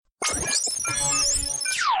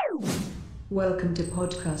Welcome to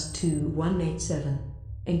podcast 2187.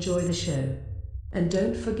 Enjoy the show. And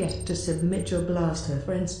don't forget to submit your blaster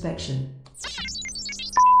for inspection.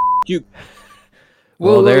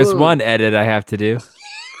 Well, there's one edit I have to do.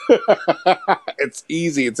 It's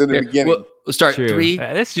easy. It's in the beginning. We'll start. True.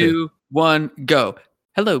 3, 2, 1, go.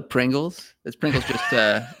 Hello, Pringles. This Pringles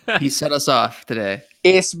just he set us off today.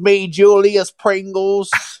 It's me, Julius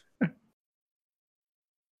Pringles.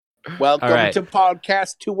 Welcome to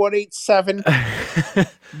podcast 2187.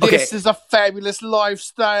 This is a fabulous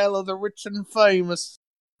lifestyle of the rich and famous.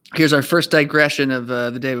 Here's our first digression of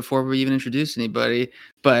the day before we even introduce anybody.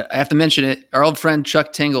 But I have to mention it. Our old friend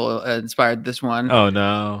Chuck Tingle inspired this one. Oh,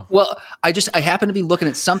 no. Well, I happened to be looking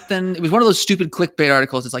at something. It was one of those stupid clickbait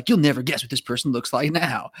articles. It's like, you'll never guess what this person looks like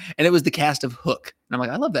now. And it was the cast of Hook. And I'm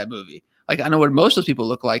like, I love that movie. Like, I know what most of those people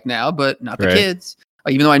look like now, but not the kids.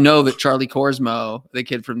 Even though I know that Charlie Korsmo, the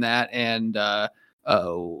kid from that, and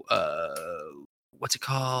what's it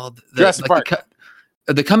called? Jurassic Park.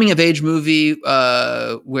 The coming of age movie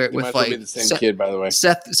where you with might be the same kid, by the way.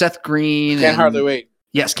 Seth Green. Can't hardly wait.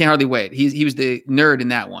 Yes, Can't Hardly Wait. He was the nerd in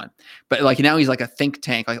that one, but like now he's like a think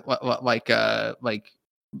tank, like a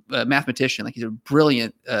mathematician. Like he's a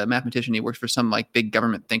brilliant mathematician. He works for some like big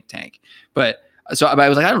government think tank. But so I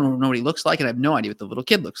was like, I don't know what he looks like, and I have no idea what the little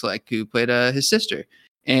kid looks like who played his sister.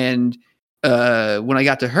 And when I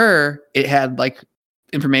got to her, it had like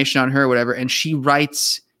information on her, or whatever, and she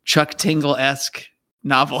writes Chuck Tingle-esque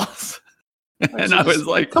novels. And I was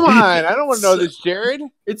like, come on, I don't want to know this, Jared.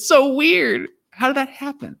 It's so weird. How did that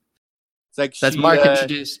happen? It's like that's Mark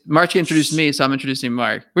introduced. Mark introduced me, so I'm introducing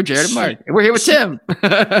Mark. We're Jared and Mark. We're here with Tim. She's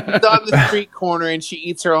on the street corner and she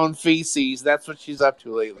eats her own feces. That's what she's up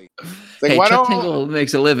to lately. Like, hey, Chuck Tingle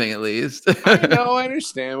makes a living at least. I know, I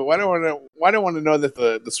understand, but why do I want to know that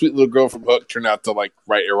the sweet little girl from Hook turned out to like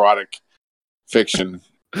write erotic fiction?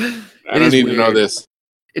 I don't need to know this.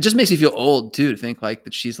 It just makes me feel old too to think like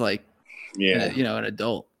that she's like, an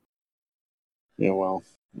adult. Yeah, well,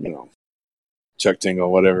 Chuck Tingle,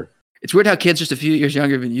 whatever. It's weird how kids just a few years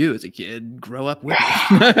younger than you as a kid grow up with.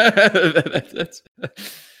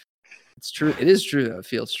 It's true. It is true though. It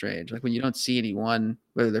feels strange. Like when you don't see anyone,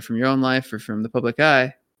 whether they're from your own life or from the public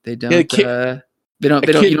eye, they don't. You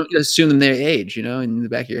don't assume them their age. In the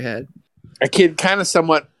back of your head. A kid kind of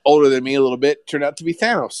somewhat older than me a little bit turned out to be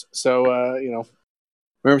Thanos. So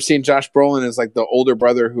remember seeing Josh Brolin as like the older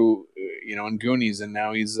brother who in Goonies, and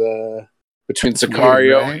now he's between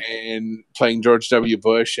Sicario and playing George W.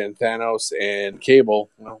 Bush and Thanos and Cable.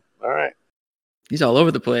 Well, all right. He's all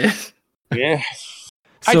over the place. Yeah.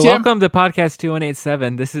 So welcome to podcast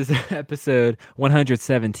 2187. This is episode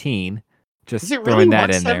 117. Just is it throwing really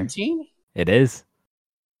that in there. It is.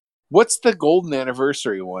 What's the golden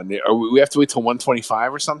anniversary one? We have to wait till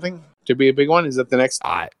 125 or something to be a big one? Is that the next?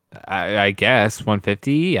 I guess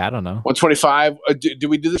 150. I don't know. 125. Do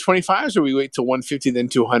we do the 25s or we wait till 150, then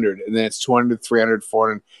 200, and then it's 200, 300,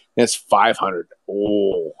 400, and that's 500?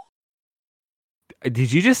 Oh.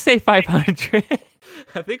 Did you just say 500?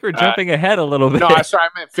 I think we're jumping ahead a little bit. No, sorry,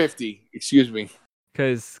 I meant 50. Excuse me.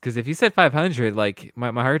 Because if you said 500, like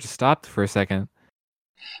my heart just stopped for a second.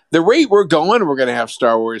 The rate we're going to have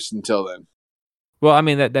Star Wars until then. Well, I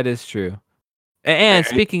mean, that is true. And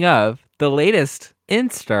speaking of, the latest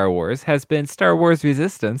in Star Wars has been Star Wars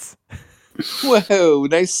Resistance. Whoa,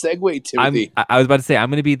 nice segue, Timothy. I was about to say,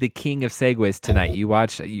 I'm going to be the king of segues tonight.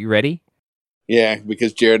 You ready? Yeah,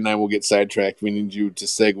 because Jared and I will get sidetracked. We need you to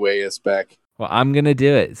segue us back. Well, I'm going to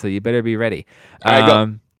do it, so you better be ready. All right,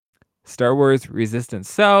 go. Star Wars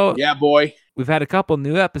Resistance. So, yeah, boy. We've had a couple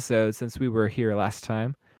new episodes since we were here last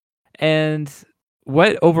time. And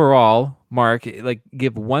what overall, Mark,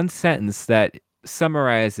 give one sentence that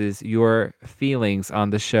summarizes your feelings on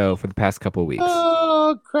the show for the past couple of weeks?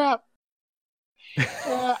 Oh, crap.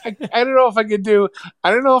 I don't know if I could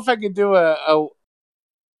do a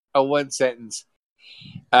one sentence.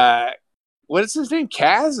 What is his name?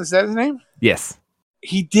 Kaz? Is that his name? Yes.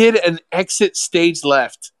 He did an exit stage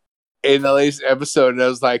left in the latest episode, and I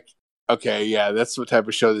was like, okay, yeah, that's what type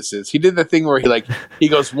of show this is. He did the thing where he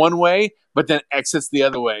goes one way, but then exits the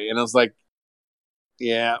other way, and I was like,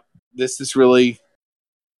 yeah, this is really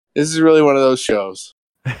one of those shows.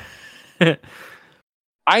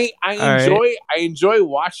 I enjoy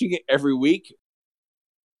watching it every week,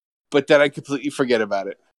 but then I completely forget about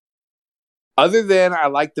it. Other than I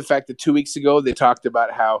like the fact that 2 weeks ago they talked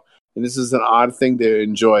about how, and this is an odd thing to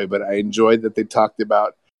enjoy, but I enjoyed that they talked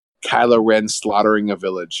about Kylo Ren slaughtering a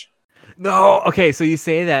village. No, okay, so you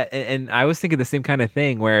say that, and I was thinking the same kind of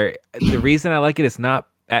thing, where the reason I like it is not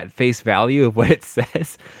at face value of what it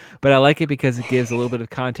says, but I like it because it gives a little bit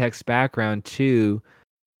of context background to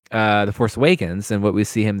The Force Awakens and what we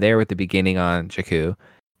see him there at the beginning on Jakku.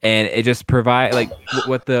 And it just provide like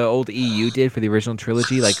what the old EU did for the original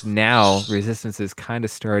trilogy. Like now Resistance is kind of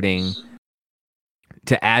starting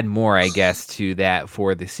to add more, I guess, to that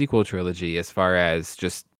for the sequel trilogy as far as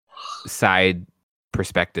just side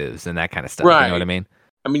perspectives and that kind of stuff. Right. You know what I mean?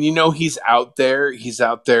 I mean, he's out there. He's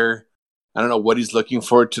out there. I don't know what he's looking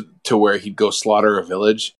for to where he'd go slaughter a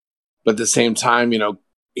village. But at the same time,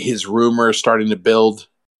 his rumor is starting to build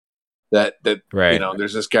that right.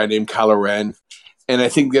 There's this guy named Kylo Ren. And I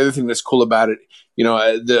think the other thing that's cool about it,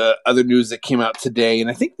 the other news that came out today, and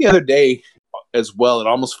I think the other day as well, it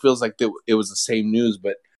almost feels like it was the same news,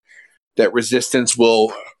 but that Resistance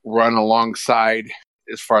will run alongside,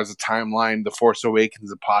 as far as the timeline, The Force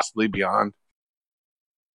Awakens and possibly beyond.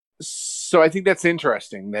 So I think that's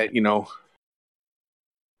interesting that, you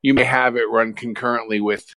may have it run concurrently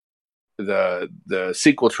with the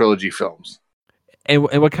sequel trilogy films. And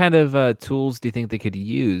what kind of tools do you think they could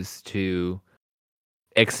use to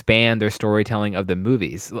expand their storytelling of the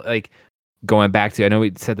movies? Like going back to, I know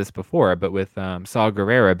we said this before, but with Saw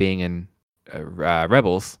Gerrera being in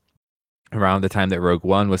Rebels around the time that Rogue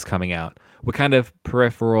One was coming out, what kind of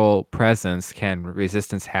peripheral presence can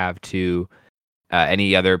Resistance have to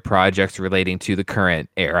any other projects relating to the current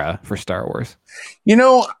era for Star Wars?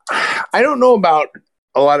 I don't know about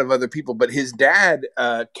a lot of other people, but his dad,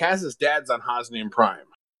 Kaz's dad's on Hosnian Prime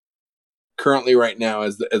currently right now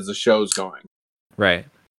as the show's going. Right.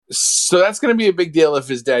 So that's going to be a big deal if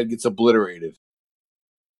his dad gets obliterated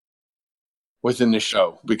within the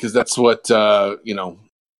show, because that's what,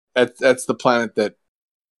 that's the planet that.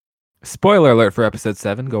 Spoiler alert for episode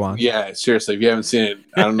 7. Go on. Yeah, seriously. If you haven't seen it,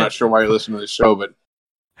 I'm not sure why you're listening to the show, but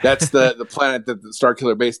that's the planet that the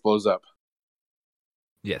Starkiller base blows up.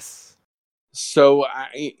 Yes. So, I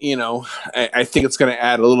think it's going to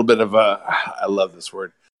add a little bit of I love this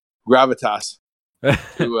word, gravitas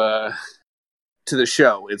to the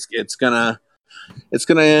show. It's gonna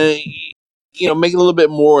make it a little bit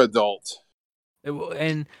more adult.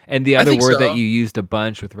 And the other word that you used a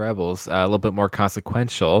bunch with Rebels, a little bit more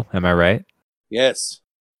consequential. Am I right? Yes.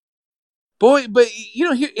 Boy, but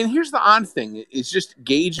here's the odd thing: it's just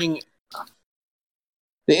gauging.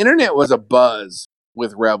 The internet was abuzz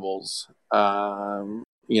with Rebels, a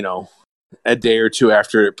day or two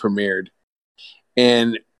after it premiered,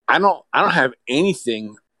 and I don't have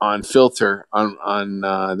anything on filter on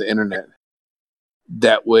the internet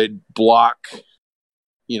that would block,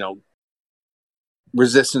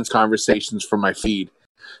 Resistance conversations from my feed.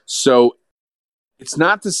 So it's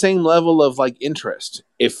not the same level of interest.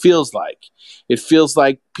 It feels like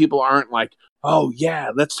people aren't like, oh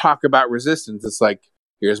yeah, let's talk about Resistance. It's like,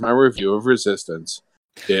 here's my review of Resistance.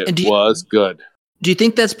 It was good. Do you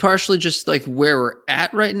think that's partially just where we're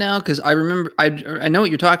at right now? Because I remember, I know what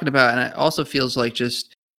you're talking about, and it also feels like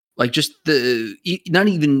just the not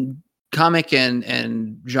even comic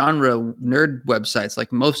and genre nerd websites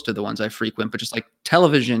like most of the ones I frequent, but just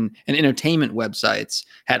television and entertainment websites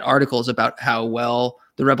had articles about how well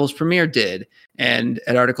the Rebels premiere did, and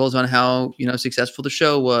had articles on how successful the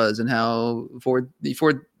show was, and how forward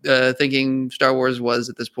thinking Star Wars was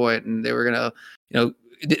at this point, and they were gonna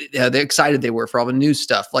they're excited they were for all the new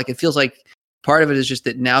stuff. It feels like part of it is just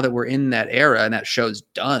that now that we're in that era and that show's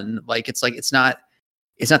done, it's not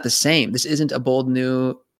the same. This isn't a bold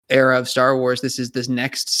new era of Star Wars. This is this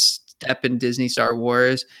next step in Disney Star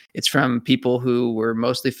Wars. It's from people who we're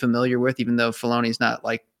mostly familiar with, even though Filoni's not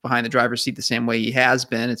behind the driver's seat the same way he has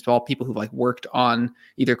been. It's all people who've worked on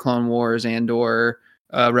either Clone Wars and or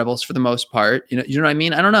Rebels for the most part. You know what I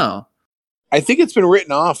mean? I don't know. I think it's been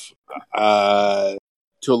written off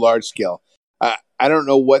to a large scale. I don't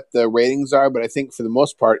know what the ratings are, but I think for the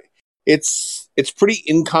most part, it's pretty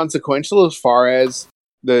inconsequential as far as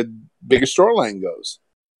the bigger storyline goes.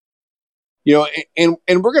 And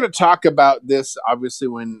we're going to talk about this obviously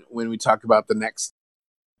when we talk about the next,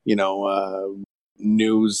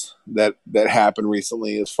 news that happened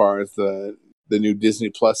recently as far as the new Disney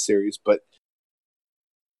Plus series. But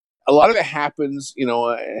a lot of it happens,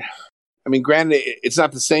 granted, it's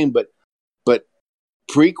not the same, but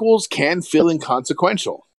prequels can feel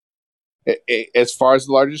inconsequential as far as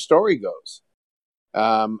the larger story goes.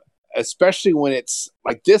 Especially when it's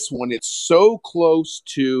like this one, it's so close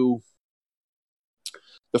to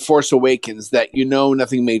The Force Awakens that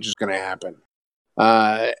nothing major is going to happen.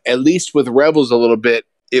 At least with Rebels a little bit,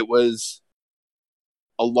 it was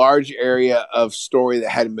a large area of story that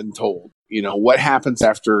hadn't been told. What happens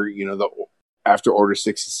after, after Order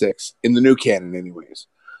 66 in the new canon anyways.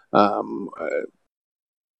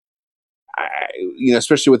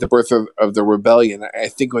 especially with the birth of the rebellion, I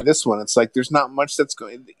think with this one, it's like there's not much that's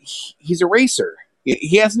going. He's a racer.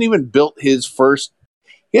 He hasn't even built his first.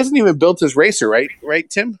 He hasn't even built his racer, right? Right,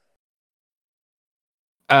 Tim.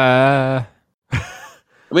 I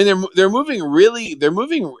mean, they're moving really. They're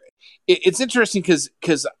moving. It's interesting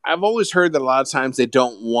because I've always heard that a lot of times they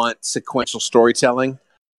don't want sequential storytelling,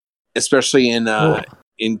 especially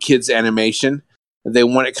in kids animation. They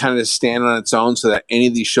want it kind of to stand on its own so that any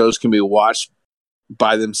of these shows can be watched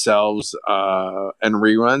by themselves and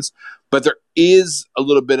reruns. But there is a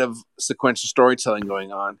little bit of sequential storytelling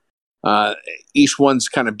going on. Each one's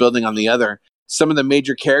kind of building on the other. Some of the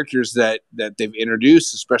major characters that they've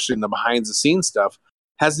introduced, especially in the behind the scenes stuff,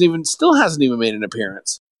 still hasn't even made an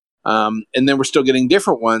appearance. And then we're still getting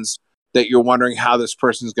different ones that you're wondering how this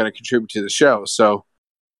person is going to contribute to the show. So,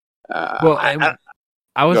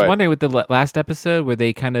 I was wondering with the last episode where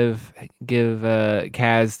they kind of give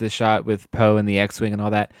Kaz the shot with Poe and the X-Wing and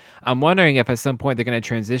all that. I'm wondering if at some point they're going to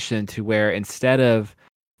transition to where instead of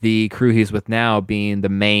the crew he's with now being the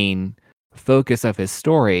main focus of his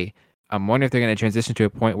story, I'm wondering if they're going to transition to a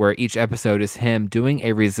point where each episode is him doing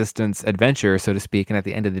a resistance adventure, so to speak, and at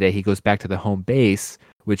the end of the day he goes back to the home base,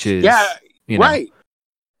 which is right.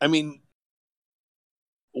 I mean,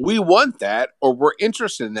 we want that, or we're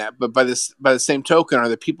interested in that, but by the same token, are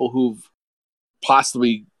the people who've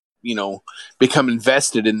possibly, become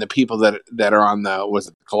invested in the people that are on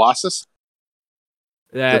the Colossus?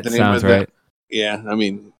 That sounds right. Yeah, I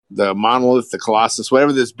mean the Monolith, the Colossus,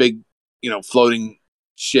 whatever this big, floating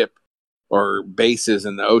ship or base is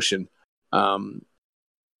in the ocean.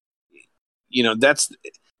 That's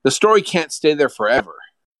the story can't stay there forever.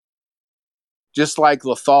 Just like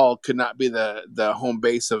Lothal could not be the home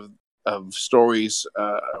base of stories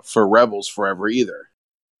for Rebels forever either.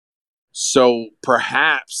 So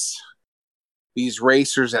perhaps these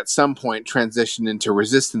racers at some point transition into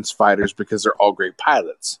resistance fighters because they're all great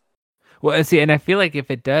pilots. Well, and I feel like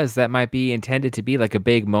if it does, that might be intended to be like a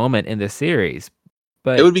big moment in the series.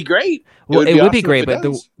 But it would be great. Well, it would be great, but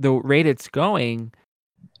the rate it's going,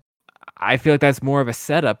 I feel like that's more of a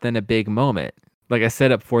setup than a big moment. Like a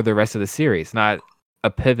setup for the rest of the series, not a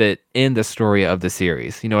pivot in the story of the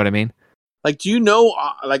series. You know what I mean? Like, do you know,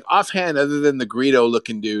 like offhand, other than the Greedo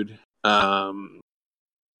looking dude, who are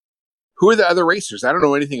the other racers? I don't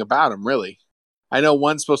know anything about them, really. I know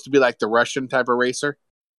one's supposed to be like the Russian type of racer.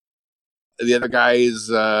 The other guy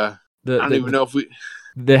is, I don't even know if we...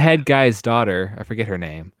 The head guy's daughter, I forget her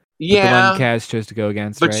name. Yeah. The one Kaz chose to go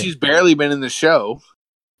against, but right? She's barely been in the show.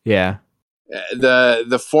 Yeah.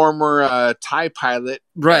 The former TIE pilot.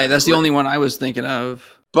 Right, that's the only one I was thinking of.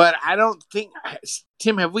 But I don't think...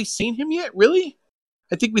 Tim, have we seen him yet? Really?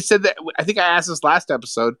 I think we said that... I think I asked this last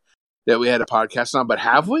episode that we had a podcast on, but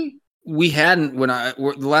have we? We hadn't.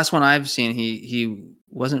 The last one I've seen, he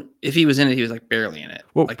wasn't... If he was in it, he was like barely in it.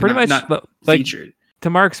 Well, like, pretty much not like, featured. To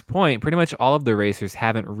Mark's point, pretty much all of the racers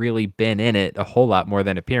haven't really been in it a whole lot more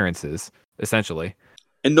than appearances, essentially.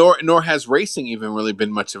 And nor has racing even really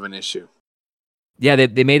been much of an issue. Yeah,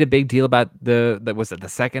 they made a big deal about was it the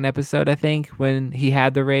second episode, I think, when he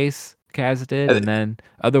had the race, Kaz did, and then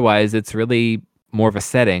otherwise it's really more of a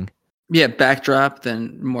setting. Yeah, backdrop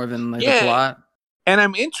than more than like a plot. And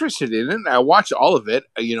I'm interested in it. I watch all of it,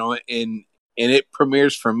 and it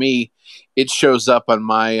premieres for me. It shows up on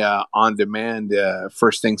my on-demand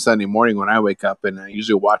first thing Sunday morning when I wake up, and I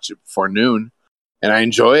usually watch it before noon. And I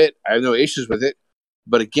enjoy it. I have no issues with it.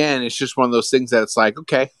 But again, it's just one of those things that it's like,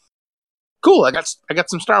 okay, cool. I got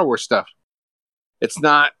some Star Wars stuff. It's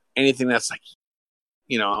not anything that's like,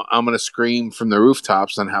 I'm going to scream from the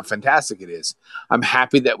rooftops on how fantastic it is. I'm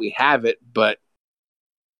happy that we have it, but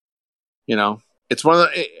it's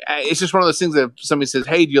just one of those things that if somebody says,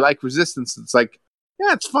 "Hey, do you like Resistance?" It's like,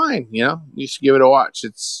 yeah, it's fine. You should give it a watch.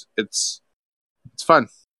 It's fun.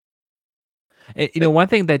 One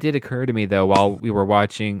thing that did occur to me though, while we were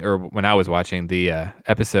watching, or when I was watching the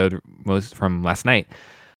episode from last night,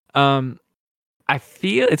 I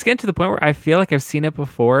feel it's getting to the point where I feel like I've seen it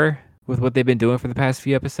before with what they've been doing for the past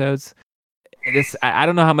few episodes. I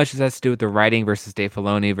don't know how much this has to do with the writing versus Dave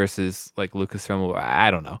Filoni versus like Lucasfilm.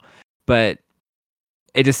 I don't know, but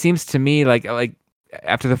it just seems to me like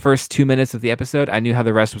after the first 2 minutes of the episode, I knew how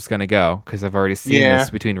the rest was going to go because I've already seen this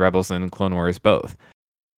between Rebels and Clone Wars both.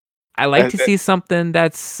 I like to see something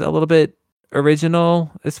that's a little bit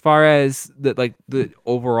original as far as the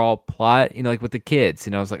overall plot, like with the kids,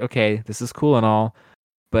 I was like, okay, this is cool and all,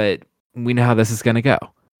 but we know how this is going to go.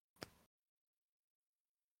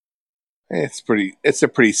 It's a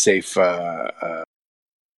pretty safe,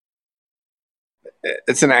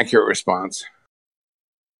 it's an accurate response.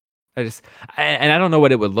 And I don't know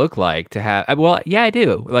what it would look like to have. Well, yeah, I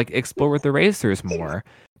do. Like explore with the racers more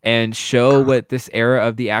and show what this era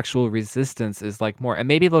of the actual resistance is like more. And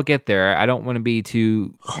maybe they'll get there. I don't want to be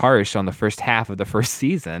too harsh on the first half of the first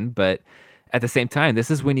season, but at the same time, this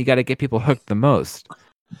is when you got to get people hooked the most.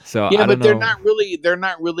 So yeah, I don't but they're know.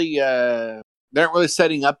 not really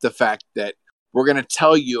setting up the fact that we're going to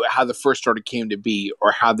tell you how the First Order came to be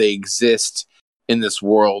or how they exist in this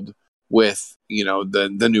world with,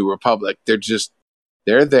 the New Republic.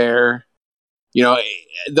 They're there. The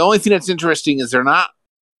only thing that's interesting is they're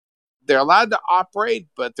allowed to operate,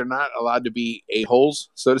 but they're not allowed to be a-holes,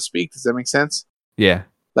 so to speak. Does that make sense? Yeah.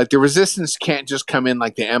 Like the Resistance can't just come in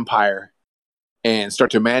like the Empire and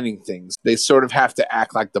start demanding things. They sort of have to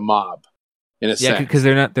act like the mob in a sense. Because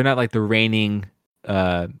they're not like the reigning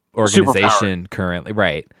organization currently,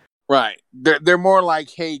 right? Right. They're more like,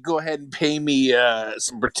 hey, go ahead and pay me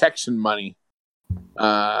some protection money,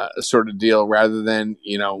 sort of deal, rather than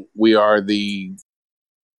we are the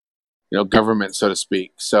government, so to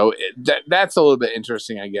speak. So that's a little bit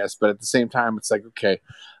interesting, I guess. But at the same time, it's like, okay,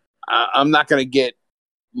 I'm not going to get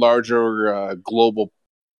larger global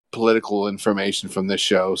political information from this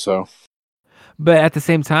show. So, but at the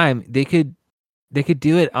same time, they could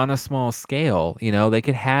do it on a small scale. They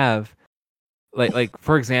could have like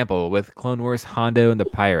for example, with Clone Wars, Hondo and the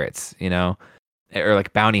pirates, or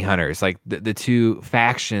like bounty hunters, like the two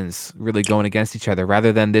factions really going against each other,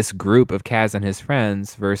 rather than this group of Kaz and his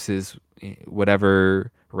friends versus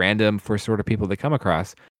whatever random First Order people they come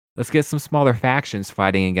across. Let's get some smaller factions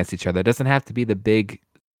fighting against each other. It doesn't have to be the big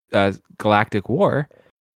galactic war,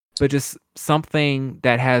 but just something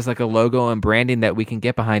that has like a logo and branding that we can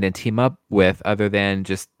get behind and team up with, other than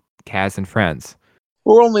just Kaz and friends.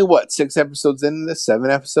 We're only 6 episodes in this, 7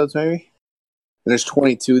 episodes maybe, and there's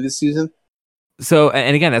 22 this season. So,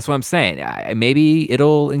 and again, that's what I'm saying. Maybe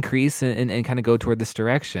it'll increase and kind of go toward this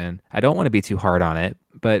direction. I don't want to be too hard on it,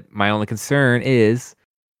 but my only concern is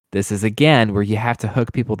this is again where you have to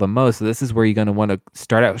hook people the most. So this is where you're going to want to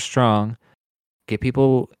start out strong, get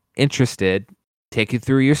people interested, take you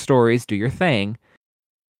through your stories, do your thing.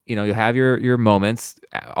 You'll have your moments,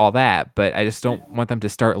 all that, but I just don't want them to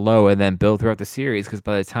start low and then build throughout the series, because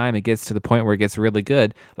by the time it gets to the point where it gets really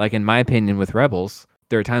good, like in my opinion with Rebels,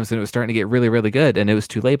 there are times when it was starting to get really, really good, and it was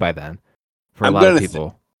too late by then for a lot of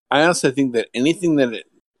people. I also think that anything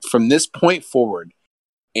from this point forward,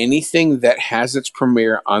 anything that has its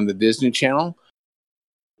premiere on the Disney Channel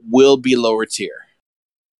will be lower tier.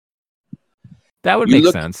 That would make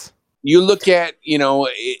sense. You look at,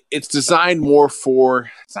 it's designed more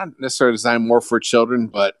it's not necessarily designed more for children,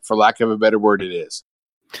 but for lack of a better word, it is.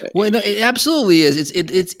 Well, no, it absolutely is.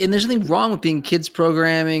 It's and there's nothing wrong with being kids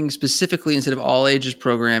programming specifically instead of all ages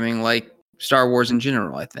programming, like Star Wars in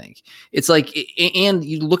general. I think it's like, and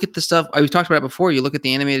you look at the stuff we've talked about it before. You look at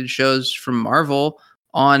the animated shows from Marvel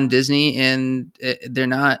on Disney, and they're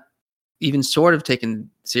not even sort of taken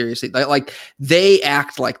seriously. Like they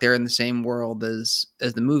act like they're in the same world as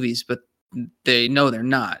the movies, but they know they're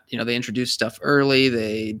not. They introduce stuff early.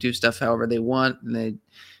 They do stuff however they want, and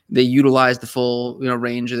they utilize the full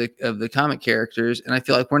range of the comic characters. And I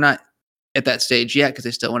feel like we're not at that stage yet, because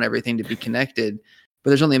they still want everything to be connected.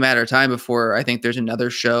 But there's only a matter of time before I think there's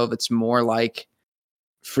another show that's more like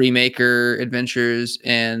Freemaker Adventures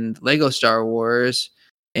and Lego Star Wars,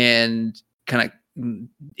 and kind of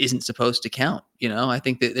isn't supposed to count. I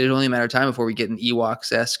think that there's only a matter of time before we get an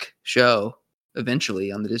Ewoks-esque show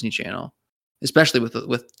eventually on the Disney Channel, especially with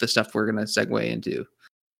the stuff we're going to segue into.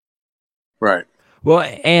 Right. Well,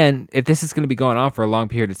 and if this is going to be going on for a long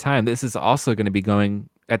period of time, this is also going to be going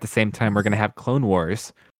at the same time we're going to have Clone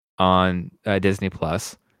Wars on Disney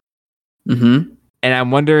Plus. Mm-hmm. And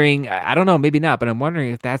I'm wondering, I don't know, maybe not, but I'm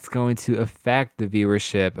wondering if that's going to affect the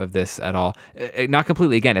viewership of this at all. Not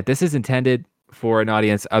completely. Again, if this is intended for an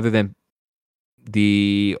audience other than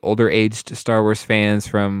the older aged Star Wars fans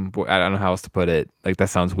from, I don't know how else to put it. Like, that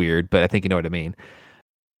sounds weird, but I think you know what I mean.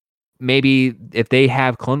 Maybe if they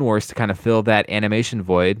have Clone Wars to kind of fill that animation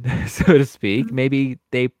void, so to speak, maybe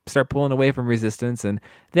they start pulling away from Resistance, and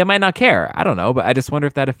they might not care. I don't know, but I just wonder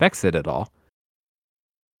if that affects it at all.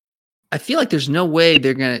 I feel like there's no way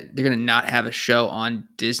they're gonna not have a show on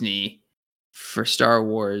Disney for Star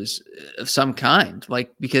Wars of some kind,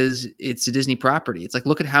 like, because it's a Disney property. It's like,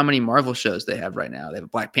 look at how many Marvel shows they have right now. They have a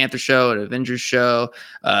Black Panther show, an Avengers show,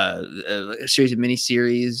 a series of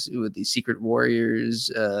miniseries with the Secret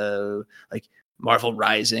Warriors, like Marvel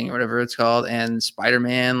Rising or whatever it's called, and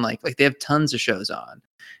Spider-Man. Like they have tons of shows on,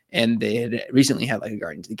 and they had recently had like a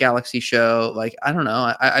Guardians of the Galaxy show. Like, I don't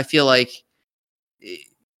know. I feel like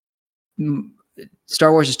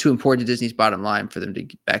Star Wars is too important to Disney's bottom line for them to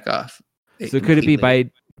back off. So could it be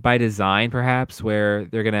completely. by design, perhaps, where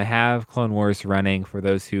they're going to have Clone Wars running for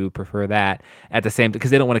those who prefer that at the same,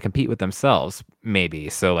 because they don't want to compete with themselves, maybe.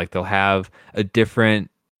 So like they'll have a different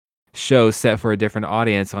show set for a different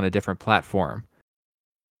audience on a different platform.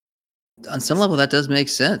 On some level that does make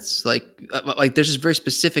sense. Like there's this very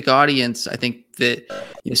specific audience, I think, that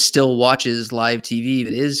still watches live TV,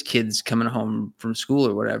 that is kids coming home from school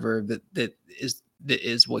or whatever, that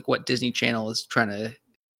is like what Disney Channel is trying to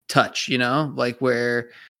touch, like where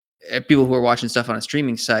people who are watching stuff on a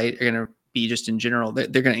streaming site are going to be just in general, they're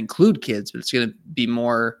going to include kids, but it's going to be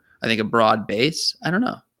more, I think, a broad base. I don't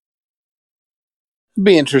know. It'd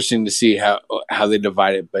be interesting to see how they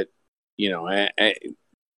divide it, but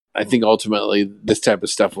I think ultimately this type of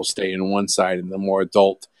stuff will stay in one side, and the more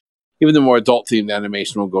adult themed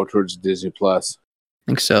animation will go towards Disney Plus.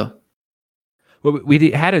 I think so. Well,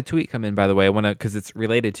 we had a tweet come in, by the way, because it's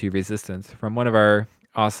related to Resistance, from one of our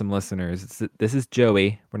awesome listeners. This is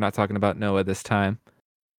Joey. We're not talking about Noah this time.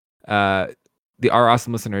 Our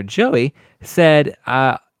awesome listener Joey said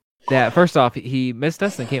that first off, he missed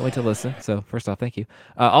us and can't wait to listen. So first off, thank you.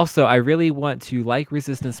 Also, I really want to like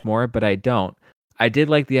Resistance more, but I don't. I did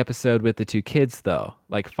like the episode with the two kids, though.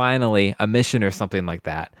 Like, finally, a mission or something like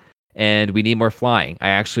that. And we need more flying. I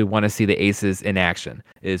actually want to see the aces in action,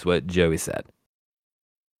 is what Joey said.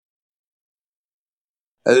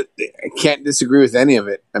 I can't disagree with any of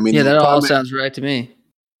it. I mean, yeah, that all sounds right to me.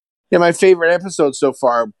 Yeah, my favorite episode so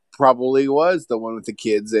far probably was the one with the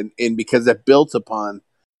kids, and because that built upon,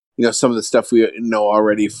 some of the stuff we know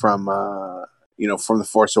already from, from The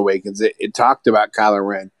Force Awakens. It talked about Kylo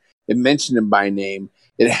Ren. It mentioned him by name.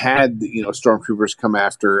 It had, stormtroopers come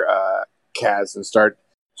after Kaz and start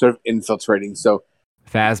sort of infiltrating. So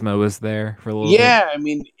Phasma was there for a little bit. I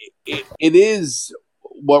mean, it is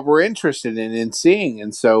what we're interested in seeing.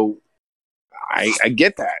 And so I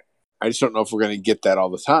get that. I just don't know if we're going to get that all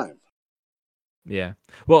the time. Yeah.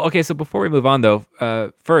 Well, okay, so before we move on, though,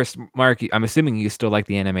 first, Mark, I'm assuming you still like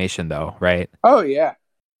the animation, though, right? Oh, yeah.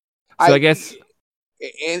 So I guess...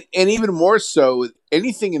 And even more so,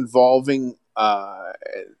 anything involving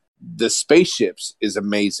the spaceships is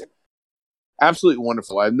amazing. Absolutely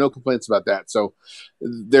wonderful. I have no complaints about that. So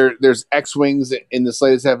there's X-Wings in this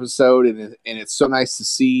latest episode, and it's so nice to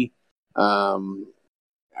see.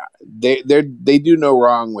 They do no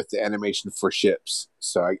wrong with the animation for ships,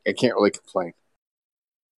 so I can't really complain.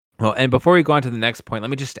 Well, and before we go on to the next point, let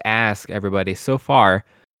me just ask everybody, so far,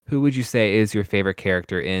 who would you say is your favorite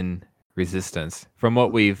character in Resistance from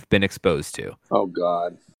what we've been exposed to? Oh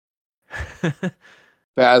God.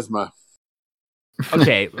 Phasma.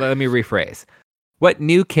 Okay, let me rephrase. What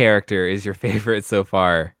new character is your favorite so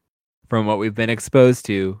far from what we've been exposed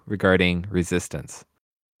to regarding Resistance?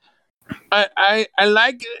 I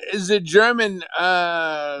like the German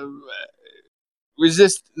not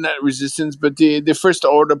Resistance, but the First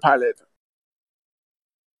Order pilot.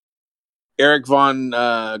 Eric von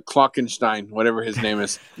Klockenstein, whatever his name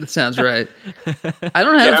is. That sounds right. I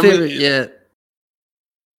don't have a favorite yet.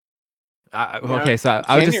 Okay, so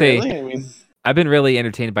I would just say I've been really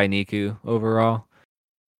entertained by Niku overall.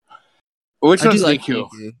 Which one's Niku?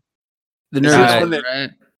 The nerd one, right?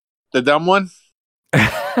 The dumb one?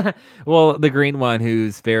 Well, the green one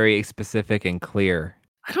who's very specific and clear.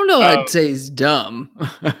 I don't know. I'd say he's dumb.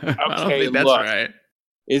 I don't think that's right.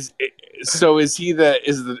 Is he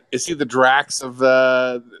the Drax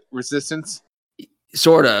of Resistance?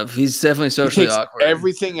 Sort of. He's definitely socially awkward.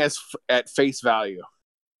 Everything at face value.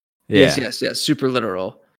 Yeah. Yes. Super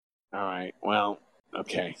literal. All right. Well,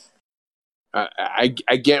 okay. I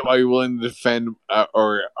get why you're willing to defend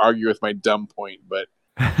or argue with my dumb point, but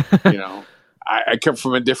I come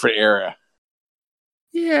from a different era.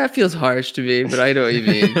 Yeah, it feels harsh to me, but I know what you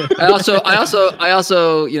mean. I also,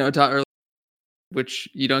 taught earlier, which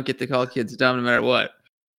you don't get to call kids dumb no matter what.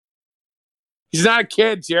 He's not a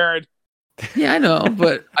kid, Jared. Yeah, I know,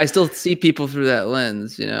 but I still see people through that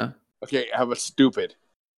lens, Okay, how about stupid?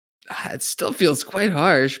 It still feels quite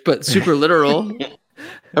harsh, but super literal.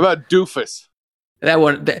 How about doofus? That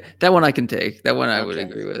one I can take. That one I would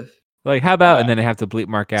agree with. Like, how about, and then I have to bleep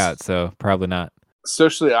Mark out, so probably not.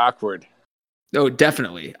 Socially awkward. Oh,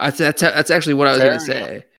 definitely. That's actually what I was going to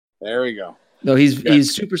say. There we go. No,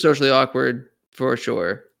 he's super socially awkward for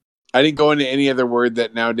sure. I didn't go into any other word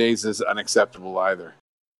that nowadays is unacceptable either.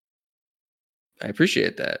 I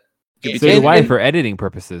appreciate that. So do I for editing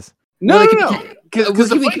purposes. No.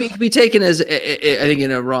 Because it can be taken as, I think,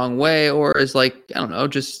 in a wrong way, or as like, I don't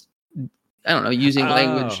know, using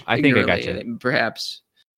language. I think I got you. Perhaps.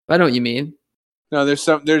 I know what you mean. No, there's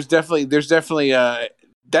definitely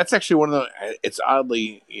that's actually one of the. It's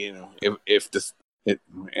oddly, if this.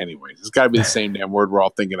 Anyways, it's got to be the same damn word we're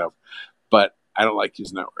all thinking of, but I don't like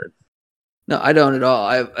using that word. No, I don't at all.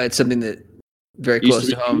 It's something that very close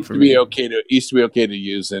to home for me. Used to be okay to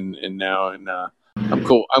use, and now I'm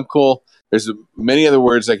cool. I'm cool. There's many other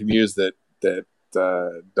words I can use that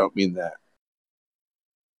don't mean that.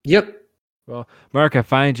 Yep. Well, Mark, I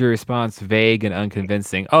find your response vague and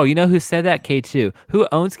unconvincing. Oh, you know who said that? K2. Who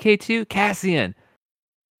owns K2? Cassian.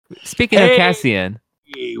 Speaking of Cassian.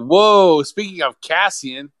 Whoa, speaking of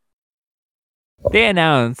Cassian. They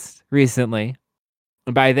announced recently,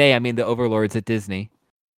 and by they, I mean the overlords at Disney,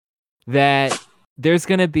 that there's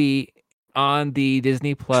going to be on the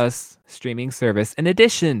Disney Plus streaming service, in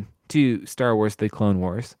addition to Star Wars The Clone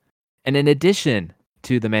Wars, and in addition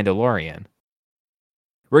to The Mandalorian,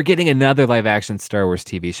 we're getting another live-action Star Wars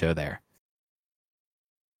TV show there.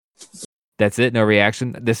 That's it? No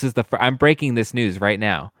reaction? This is I'm breaking this news right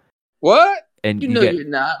now. What? And you're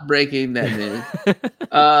not breaking that news.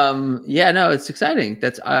 Yeah, no, it's exciting.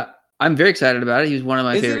 I'm very excited about it. He's one of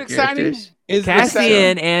my favorite characters.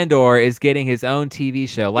 Cassian Andor is getting his own TV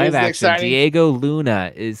show, live action. Diego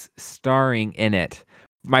Luna is starring in it.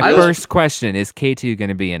 My first question is: K2 going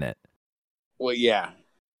to be in it? Well, yeah.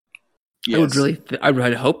 Yes. I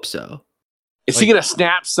would hope so. Is he gonna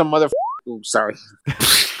snap some mother? Oh, sorry.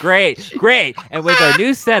 Great. And with our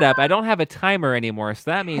new setup, I don't have a timer anymore,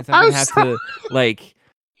 so that means I'm gonna have to like.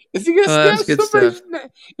 Is he gonna snap somebody's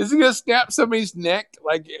neck? Is he gonna snap somebody's neck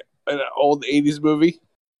like an old '80s movie?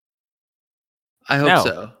 I hope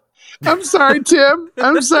so. I'm sorry, Tim.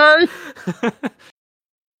 I'm sorry.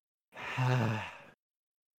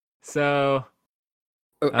 So,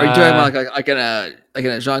 are you talking about like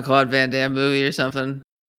in a Jean-Claude Van Damme movie or something,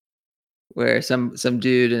 where some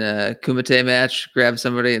dude in a Kumite match grabs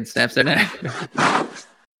somebody and snaps their neck?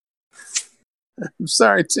 I'm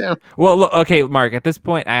sorry, Tim. Well, look, okay, Mark. At this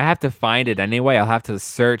point, I have to find it anyway. I'll have to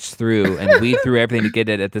search through and weed through everything to get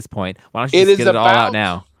it. At this point, why don't you just get it all out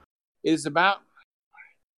now? It is about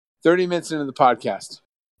 30 minutes into the podcast.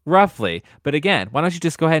 Roughly. But again, why don't you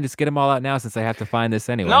just go ahead and just get them all out now, since I have to find this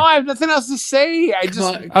anyway? No, I have nothing else to say. I just...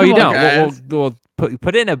 Oh, you don't? We'll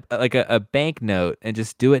put in a bank note and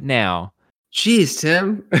just do it now. Jeez,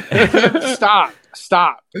 Tim.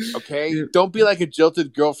 Stop. Okay? Don't be like a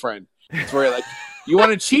jilted girlfriend. It's where like, you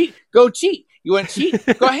want to cheat? Go cheat. You want to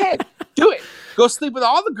cheat? Go ahead. Do it. Go sleep with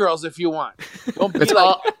all the girls if you want. Don't be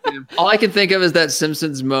all I can think of is that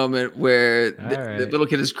Simpsons moment where the little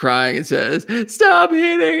kid is crying and says, "Stop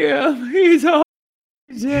hitting him. He's all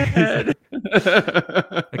dead."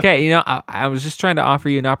 Okay, I was just trying to offer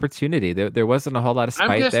you an opportunity. There wasn't a whole lot of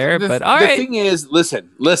spite there, but all right. The thing is,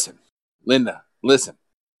 listen, Linda, listen.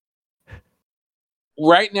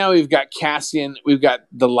 Right now we've got Cassian. We've got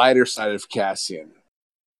the lighter side of Cassian.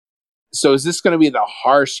 So is this going to be the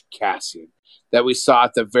harsh Cassian that we saw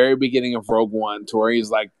at the very beginning of Rogue One, to where he's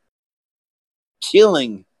like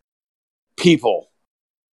killing people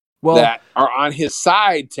that are on his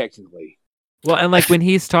side, technically? Well, and like when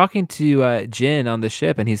he's talking to Jyn on the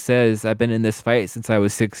ship and he says, "I've been in this fight since I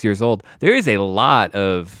was 6 years old," there is a lot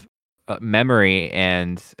of memory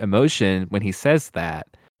and emotion when he says that.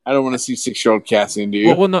 I don't want to see 6-year-old Cassian, do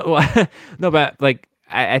you? Well, no, but like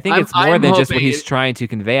I think it's more than just what he's trying to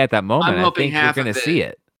convey at that moment. I think you're going to see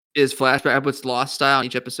it. Is flashback. What's Lost style?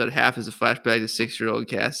 Each episode, half is a flashback to 6-year-old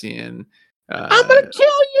Cassian. I'm gonna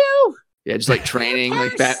kill you. Yeah, just like training,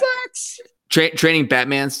 like training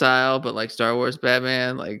Batman style, but like Star Wars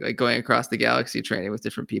Batman, like going across the galaxy, training with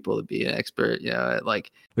different people to be an expert.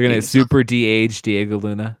 Like we're gonna super de-age Diego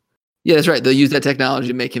Luna. Yeah, that's right. They'll use that technology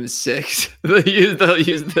to make him 6. They'll use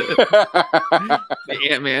the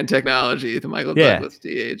Ant-Man technology, the Michael Douglas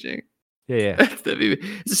de-aging. Yeah. It's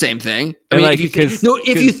the same thing. I mean, if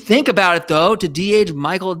you think about it, though, to de-age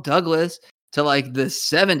Michael Douglas to like the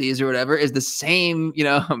 70s or whatever is the same,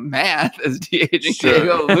 math as de-aging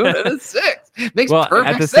Diego Luna to 6. Makes perfect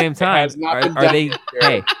sense. At the same time,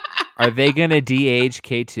 are they going to de-age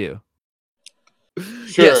K2?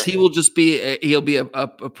 Sure. Yes, he will just be. He'll be a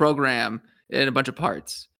program in a bunch of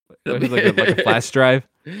parts. Like a flash drive.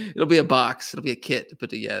 It'll be a box. It'll be a kit to put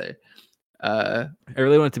together. I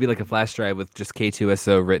really want it to be like a flash drive with just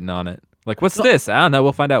K2SO written on it. Like, what's this? I don't know.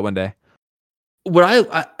 We'll find out one day. What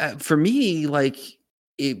I for me, like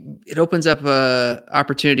it opens up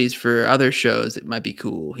opportunities for other shows that might be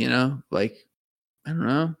cool. Like I don't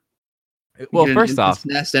know. Well, first off,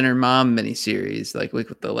 Nest and her mom miniseries, like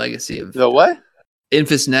with the legacy of the what?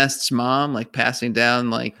 Infus Nest's mom, like passing down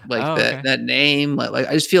that name. Like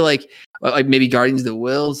I just feel like maybe Guardians of the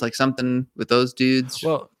Wills, like something with those dudes.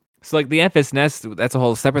 Well, So like the Enfys Nest, that's a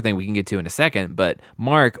whole separate thing we can get to in a second. But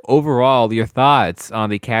Mark, overall, your thoughts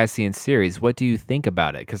on the Cassian series? What do you think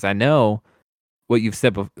about it? Because I know what you've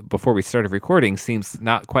said before we started recording seems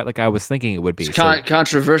not quite like I was thinking it would be. It's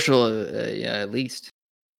controversial, yeah, at least.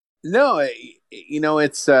 No,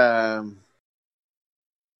 it's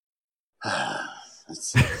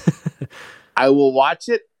I will watch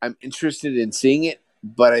it. I'm interested in seeing it,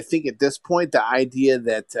 but I think at this point, the idea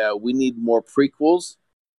that we need more prequels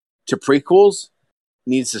to prequels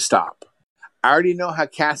needs to stop. I already know how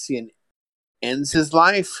Cassian ends his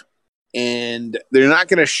life, and they're not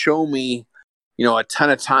going to show me, a ton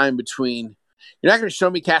of time between. You're not going to show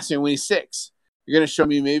me Cassian when he's 6. You're going to show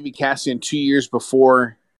me maybe Cassian 2 years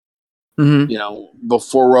before,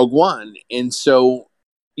 before Rogue One, and so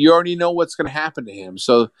you already know what's going to happen to him.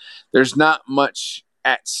 So there's not much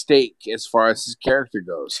at stake as far as his character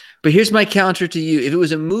goes. But here's my counter to you. If it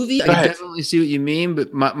was a movie, I can definitely see what you mean.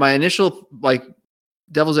 But my initial, like,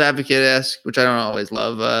 devil's advocate-esque, which I don't always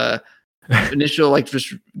love, initial, like,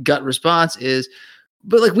 just gut response is,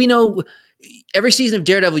 but, like, we know every season of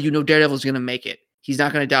Daredevil, Daredevil's going to make it. He's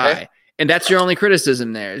not going to die. Okay. And that's your only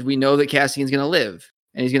criticism there. Is we know that Cassian's going to live.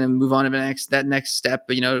 And he's going to move on to that next step.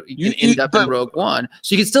 But, you can end up in Rogue One.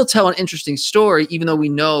 So you can still tell an interesting story, even though we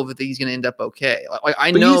know that he's going to end up okay. Like,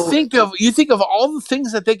 I know. You think of all the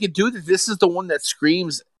things that they could do, that this is the one that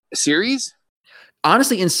screams series?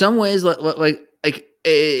 Honestly, in some ways, I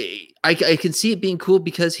can see it being cool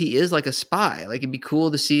because he is like a spy. Like, it'd be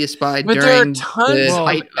cool to see a spy but during there are tons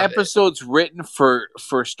of episodes written for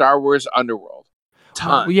Star Wars Underworld.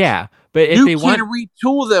 Tons. Well, yeah. But if you they can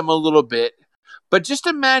retool them a little bit. But just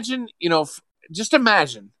imagine, a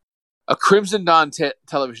Crimson Dawn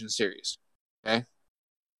television series, okay?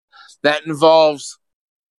 That involves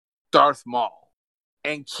Darth Maul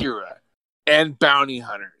and Kira and bounty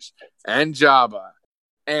hunters and Jabba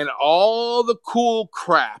and all the cool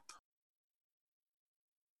crap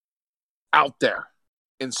out there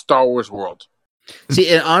in Star Wars world. See,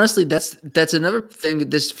 and honestly, that's another thing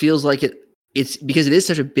that this feels like it's because it is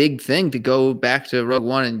such a big thing to go back to Rogue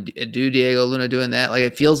One and do Diego Luna doing that. Like,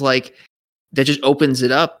 it feels like that just opens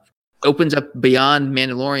up beyond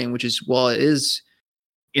Mandalorian, which is, while it is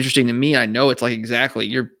interesting to me, I know it's like exactly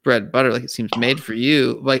your bread and butter. Like, it seems made for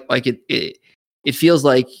you. Like it feels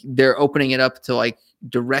like they're opening it up to, like,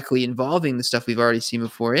 directly involving the stuff we've already seen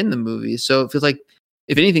before in the movie. So it feels like,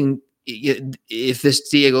 if anything, if this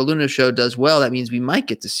Diego Luna show does well, that means we might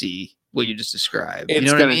get to see what you just described. You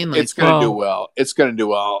know what I mean? Like, it's going to do well. It's going to do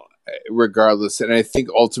well regardless. And I think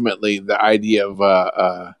ultimately the idea of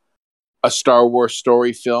a Star Wars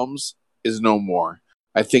story films is no more.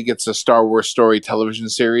 I think it's a Star Wars story television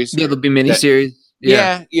series. Yeah, there'll be miniseries.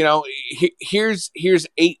 Yeah, here's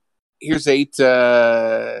 8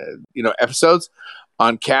 episodes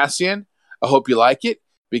on Cassian. I hope you like it,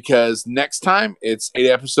 because next time it's 8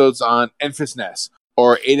 episodes on Enfys Nest,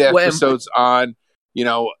 or 8 episodes on,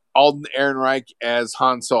 Alden Ehrenreich as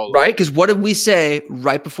Han Solo. Right? Because what did we say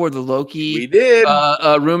right before the Loki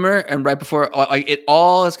rumor, and right before it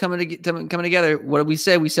all is coming together? What did we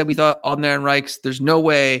say? We said we thought Alden Ehrenreich's, there's no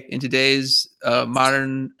way in today's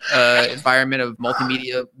modern environment of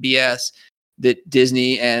multimedia BS that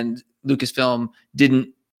Disney and Lucasfilm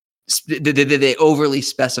they overly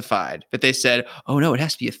specified. But they said, oh no, it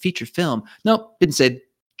has to be a feature film. Nope, didn't say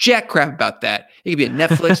jack crap about that. It could be a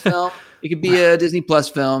Netflix film. It could be a Disney Plus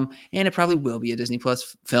film, and it probably will be a Disney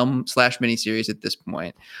Plus film / miniseries at this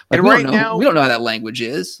point. Like, we don't know how that language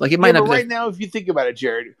is. Like, it might not be. Right now, if you think about it,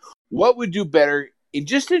 Jared, what would do better,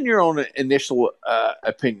 just in your own initial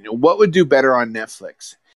opinion, what would do better on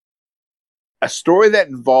Netflix? A story that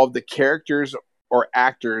involved the characters or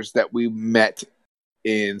actors that we met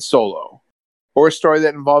in Solo, or a story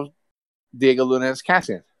that involved Diego Luna as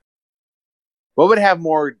Cassian? What would have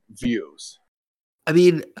more views? I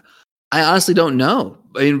mean, I honestly don't know.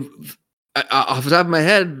 I mean, off the top of my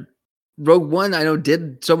head, Rogue One I know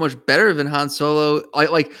did so much better than Han Solo.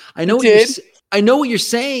 I know what you're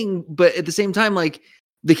saying, but at the same time, like,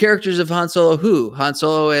 the characters of Han Solo, Han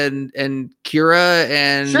Solo and Kira,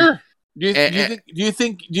 and sure. Do you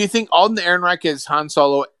think Alden Ehrenreich as Han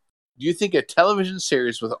Solo? Do you think a television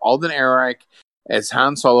series with Alden Ehrenreich as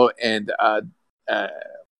Han Solo and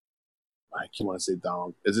I can't want to say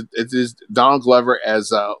Donald. It is Donald Glover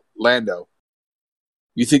as Lando?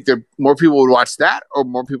 You think there more people would watch that, or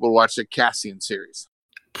more people would watch the Cassian series?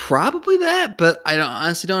 Probably that, but I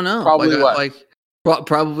honestly don't know. Probably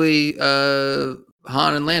probably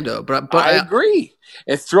Han and Lando. But I agree.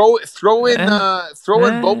 And throw in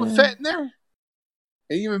Boba Fett in there,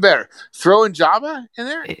 Even better. Throwing Jabba in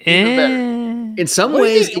there? Even better. In some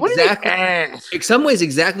ways,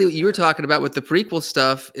 exactly what you were talking about with the prequel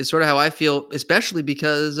stuff is sort of how I feel, especially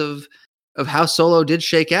because of how Solo did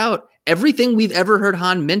shake out. Everything we've ever heard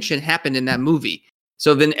Han mention happened in that movie.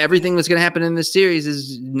 So then everything that's going to happen in this series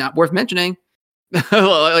is not worth mentioning.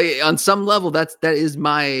 On some level, that is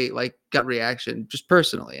my like gut reaction, just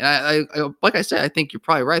personally. And I like I said, I think you're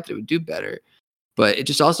probably right that it would do better, but it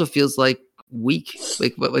just also feels like weak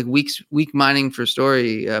mining for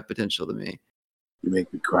story potential to me. You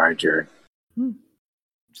make me cry, Jared.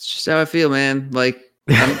 It's just how I feel, man. Like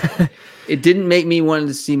it didn't make me want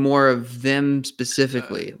to see more of them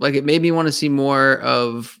specifically. Like it made me want to see more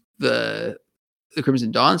of the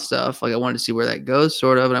Crimson Dawn stuff. Like I wanted to see where that goes,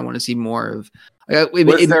 sort of, and I want to see more of.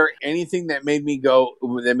 Was there anything that made you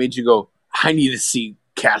go? I need to see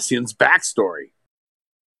Cassian's backstory.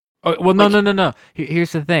 Oh, well, no.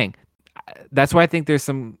 Here's the thing. That's why I think there's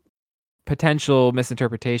some potential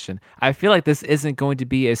misinterpretation. I feel like this isn't going to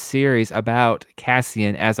be a series about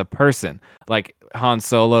Cassian as a person. Like Han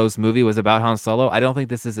Solo's movie was about Han Solo. I don't think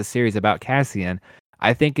this is a series about Cassian.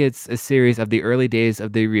 I think it's a series of the early days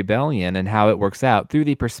of the rebellion and how it works out through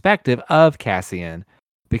the perspective of Cassian.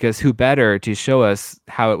 Because who better to show us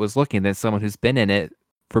how it was looking than someone who's been in it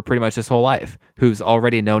for pretty much his whole life, who's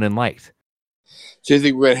already known and liked. So you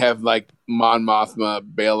think we're going to have like Mon Mothma,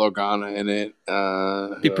 Bail Organa in it?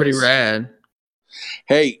 Be pretty rad.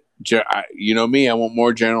 Hey, you know me, I want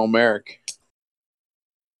more General Merrick.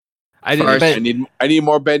 I need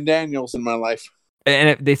more Ben Daniels in my life.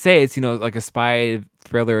 And they say it's, like a spy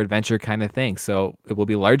thriller adventure kind of thing. So it will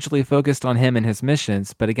be largely focused on him and his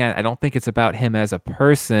missions. But again, I don't think it's about him as a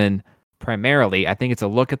person primarily. I think it's a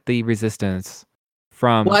look at the Resistance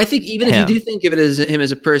from. Well, I think even if you do think of it as him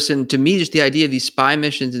as a person, to me, just the idea of these spy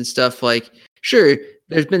missions and stuff, like, sure,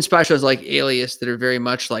 there's been spy shows like Alias that are very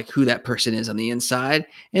much like who that person is on the inside.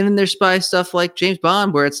 And then there's spy stuff like James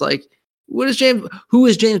Bond, where it's like, who is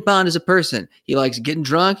James Bond as a person? He likes getting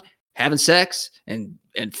drunk, having sex, and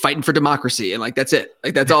fighting for democracy, and like that's it.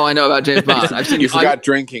 Like that's all I know about James Bond. I've seen you forgot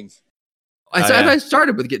drinking. I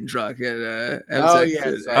started with getting drunk. And,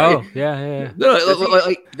 yeah.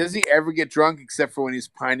 No, does he ever get drunk except for when he's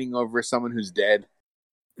pining over someone who's dead?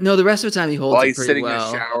 No, the rest of the time he holds while it he's pretty sitting well.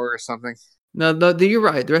 in a shower or something. No, you're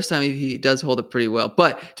right. The rest of the time he does hold it pretty well.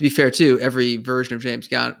 But to be fair, too, every version of James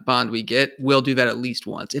Bond we get will do that at least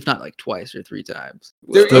once, if not like twice or three times.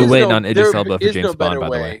 Still waiting on Idris Elba for James Bond, by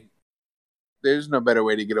the way. There's no better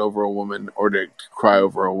way to get over a woman or to cry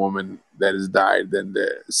over a woman that has died than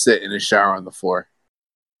to sit in a shower on the floor.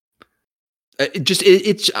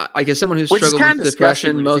 It's I guess someone who's struggled with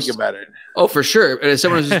depression most. Think about it. Oh, for sure. As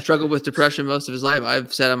someone who's struggled with depression most of his life,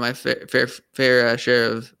 I've sat on my fair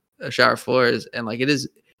share of shower floors, and like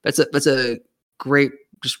that's a great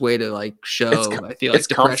just way to like show. I feel like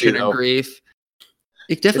depression and grief.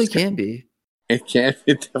 It definitely can be. It can.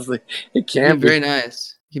 It can be very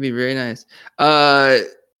nice. It can be very nice.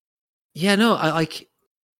 Yeah, no,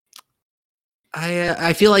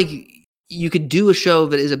 I feel like you could do a show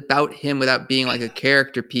that is about him without being like a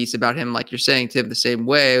character piece about him, like you're saying, Tim, the same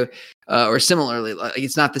way, or similarly. Like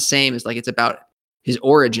it's not the same as like it's about his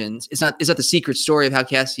origins. It's not the secret story of how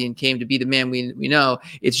Cassian came to be the man we know.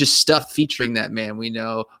 It's just stuff featuring that man we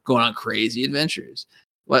know going on crazy adventures,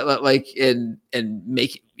 like and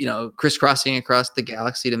make crisscrossing across the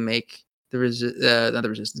galaxy to make the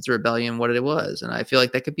Resistance, the Rebellion, what it was. And I feel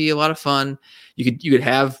like that could be a lot of fun. You could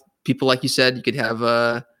have people like you said. You could have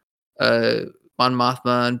Mon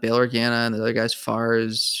Mothma and Bail Organa and the other guys,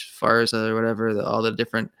 Fars or whatever, all the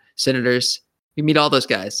different senators. You meet all those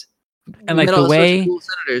guys. And like the way cool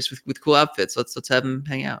senators with cool outfits. Let's have them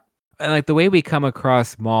hang out. And like the way we come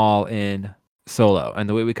across Maul in Solo and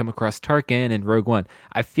the way we come across Tarkin in Rogue One,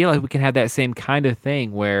 I feel like we can have that same kind of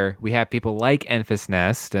thing where we have people like Enfys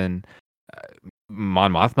Nest and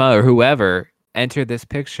Mon Mothma or whoever enter this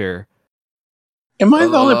picture. Am I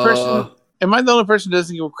the only person? Am I the only person who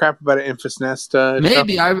doesn't give a crap about an Enfys Nest?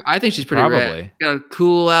 Maybe. I think she's pretty rad. Got a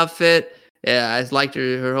cool outfit. Yeah, I liked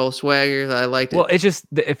her whole swagger. I liked it. Well,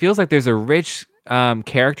 it feels like there's a rich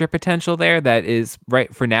character potential there that is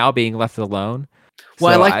right for now being left alone.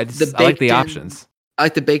 Well, so I like the options. I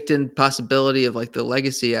like the baked in possibility of like the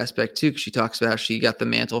legacy aspect too, because she talks about how she got the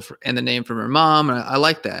mantle and the name from her mom, and I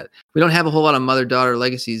like that. We don't have a whole lot of mother-daughter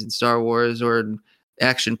legacies in Star Wars or in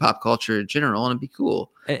action pop culture in general, and it'd be cool.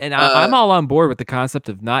 And I'm all on board with the concept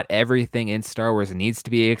of not everything in Star Wars needs to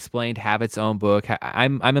be explained, have its own book.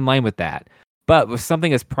 I'm in line with that. But with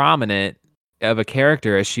something as prominent of a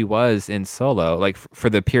character as she was in Solo, like for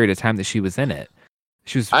the period of time that she was in it,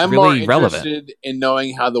 She was I'm more really relevant. interested in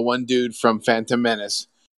knowing how the one dude from Phantom Menace,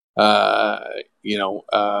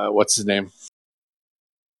 what's his name?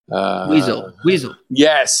 Weasel.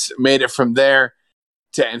 Yes, made it from there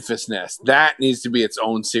to Enfys Nest. That needs to be its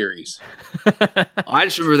own series. I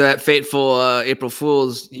just remember that fateful April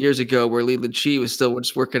Fool's years ago where Leland Chi was still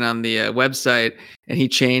just working on the website, and he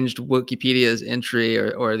changed Wikipedia's entry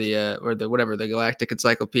or the whatever, the Galactic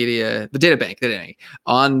Encyclopedia, the databank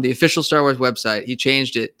on the official Star Wars website. He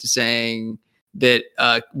changed it to saying that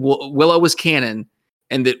Willow was canon,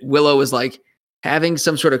 and that Willow was like having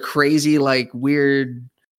some sort of crazy, like, weird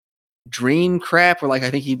dream crap, or like I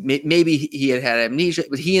think maybe he had amnesia,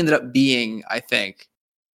 but he ended up being, I think,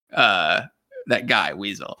 that guy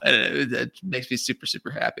Weasel, and it makes me super, super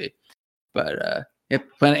happy. But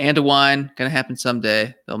Planet Anduin gonna happen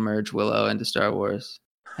someday. They'll merge Willow into Star Wars.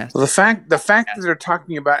 Well, the fact that they're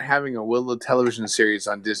talking about having a Willow television series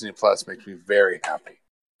on Disney Plus makes me very happy.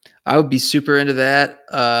 I would be super into that.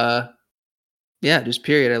 Yeah, just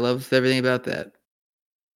period. I love everything about that.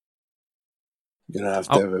 You're gonna have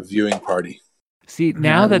to have a viewing party. See,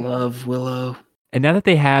 I love Willow. And now that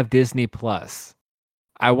they have Disney Plus,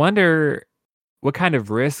 I wonder what kind of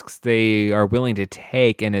risks they are willing to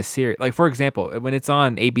take in a series. Like, for example, when it's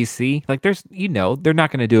on ABC, like they're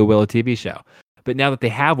not going to do a Willow TV show. But now that they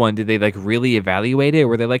have one, did they like really evaluate it? Or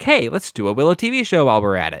were they like, hey, let's do a Willow TV show while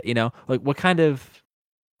we're at it? You know, like what kind of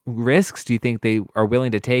risks do you think they are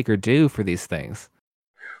willing to take or do for these things?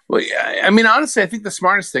 Well, yeah, I mean, honestly, I think the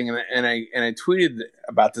smartest thing, and I tweeted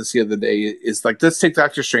about this the other day, is like, let's take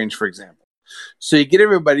Doctor Strange, for example. So you get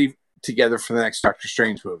everybody together for the next Doctor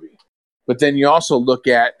Strange movie. But then you also look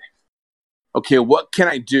at, okay, what can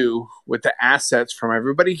I do with the assets from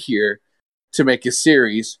everybody here to make a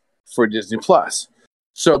series for Disney Plus?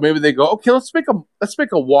 So maybe they go, okay, let's make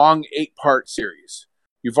a Wong 8-part series.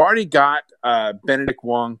 You've already got Benedict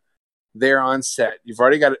Wong there on set. You've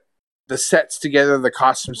already got the sets together, the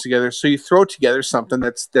costumes together. So you throw together something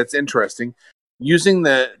that's interesting, using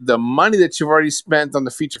the money that you've already spent on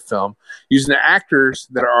the feature film, using the actors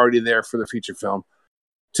that are already there for the feature film,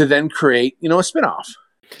 to then create, a spinoff.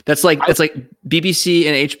 That's like BBC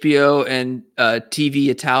and HBO and TV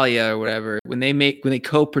Italia or whatever. When they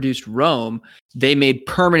co-produced Rome, they made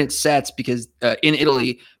permanent sets because in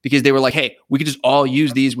Italy, because they were like, hey, we could just all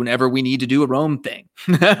use these whenever we need to do a Rome thing.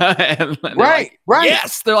 and right.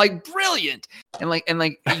 Yes, they're like brilliant, and like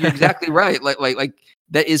you're exactly right. Like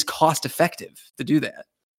that is cost effective to do that.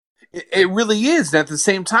 It really is. And at the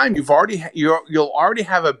same time, you'll already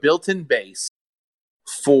have a built-in base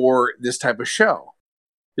for this type of show.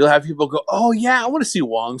 You'll have people go, oh yeah, I want to see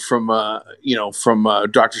Wong from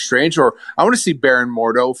Doctor Strange, or I want to see Baron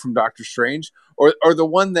Mordo from Doctor Strange, or the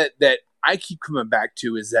one that I keep coming back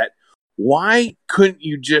to is that why couldn't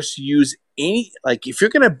you just use any, like, if you're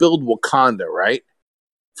going to build Wakanda, right,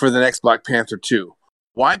 for the next Black Panther 2,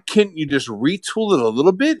 why couldn't you just retool it a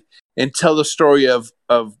little bit and tell the story of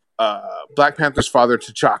Black Panther's father,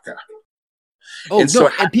 T'Chaka? Oh, and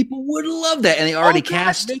people would love that, and they already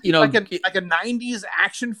cast, like a 90s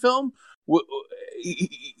action film.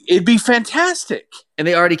 It'd be fantastic. And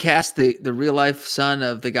they already cast the real life son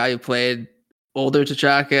of the guy who played older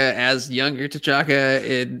T'Chaka as younger T'Chaka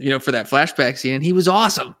in, for that flashback scene, and he was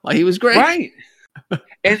awesome. Like, he was great. Right.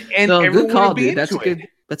 And no, good call, dude. That's good.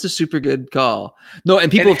 That's a super good call. No,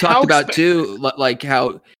 and people have talked about too, like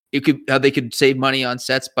how they could save money on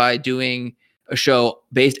sets by doing a show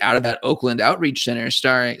based out of that Oakland Outreach Center,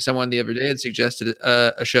 starring someone the other day had suggested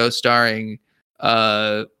a show starring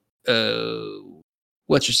Nakia,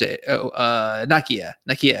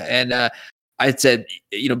 and I said,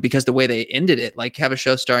 because the way they ended it, like, have a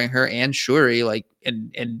show starring her and Shuri, like,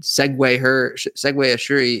 and segue a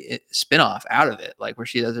Shuri spinoff out of it, like, where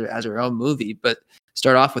she does it as her own movie, but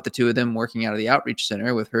start off with the two of them working out of the Outreach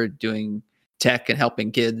Center, with her doing tech and helping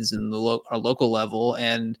kids in the local level,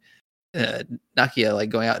 and Nakia like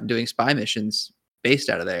going out and doing spy missions based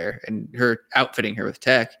out of there, and her outfitting her with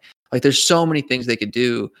tech. Like, there's so many things they could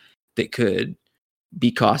do that could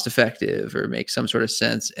be cost effective or make some sort of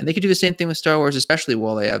sense, and they could do the same thing with Star Wars, especially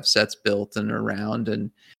while they have sets built and around,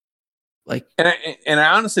 and like. And I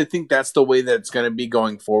honestly think that's the way that it's going to be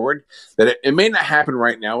going forward. That it may not happen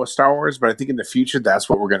right now with Star Wars, but I think in the future that's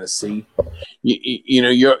what we're going to see.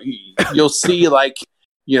 You'll see like.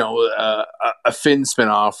 A Finn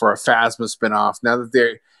spinoff or a Phasma spinoff. Now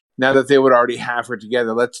that they would already have her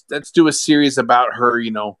together, let's do a series about her,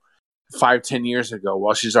 5-10 years ago,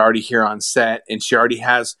 while she's already here on set, and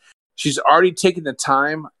she's already taken the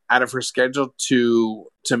time out of her schedule to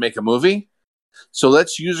make a movie. So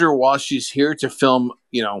let's use her while she's here to film,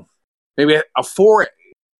 maybe a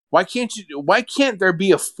Why can't there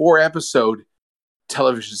be a 4-episode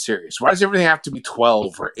television series? Why does everything have to be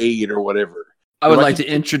 12 or 8 or whatever? I would like to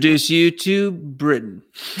introduce you to Britain.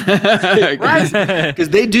 Because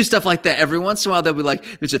they do stuff like that. Every once in a while, they'll be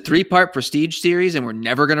like, there's a 3-part prestige series, and we're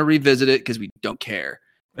never going to revisit it because we don't care.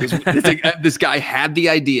 This guy had the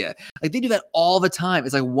idea. Like, they do that all the time.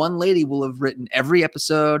 It's like one lady will have written every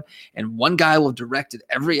episode, and one guy will have directed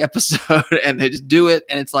every episode, and they just do it.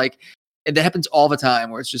 And it's like, it happens all the time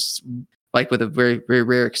where it's just like, with a very, very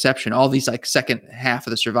rare exception, all these like second half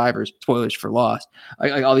of the survivors, spoilers for Lost,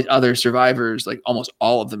 like all these other survivors, like almost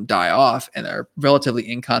all of them die off and are relatively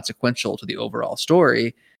inconsequential to the overall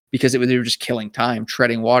story because they were just killing time,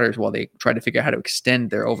 treading waters while they try to figure out how to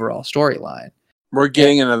extend their overall storyline. We're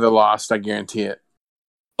getting another Lost, I guarantee it.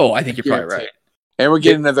 Oh, I think you're probably right. And we're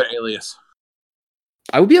getting another Alias.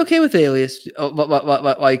 I would be okay with Alias.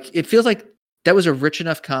 But like, it feels like that was a rich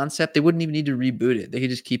enough concept. They wouldn't even need to reboot it. They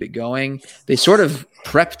could just keep it going. They sort of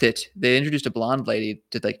prepped it. They introduced a blonde lady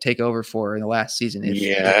to like take over for her in the last season.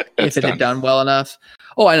 If it had done well enough.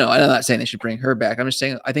 Oh, I know. I'm not saying they should bring her back. I'm just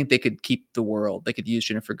saying I think they could keep the world. They could use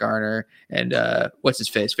Jennifer Garner and what's his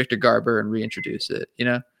face, Victor Garber, and reintroduce it. You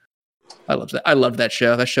know, I loved that. I loved that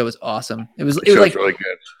show. That show was awesome. It was like really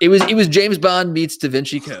good. It was James Bond meets Da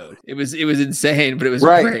Vinci Code. It was insane, but it was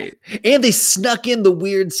great. And they snuck in the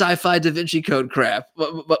weird sci-fi Da Vinci Code crap.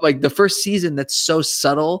 But like the first season, that's so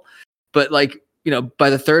subtle. But like, you know, by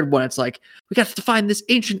the third one, it's like, we got to find this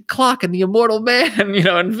ancient clock and the immortal man, you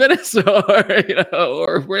know, in Venice,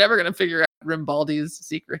 or we're never gonna figure out Rimbaldi's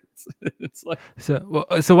secrets. It's like so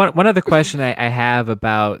one other question I have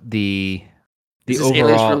about the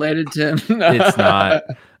overall related to it's not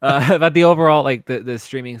about the overall, like the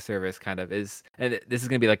streaming service kind of is, and this is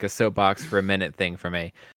gonna be like a soapbox for a minute thing for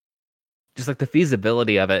me, just like the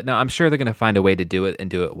feasibility of it. Now I'm sure they're gonna find a way to do it and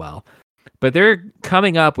do it well, but they're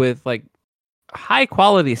coming up with like high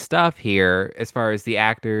quality stuff here as far as the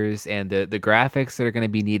actors and the graphics that are going to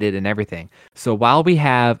be needed and everything. So while we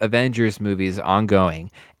have Avengers movies ongoing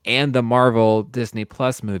and the Marvel Disney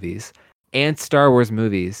Plus movies and Star Wars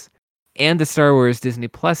movies and the Star Wars Disney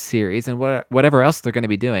Plus series and whatever else they're going to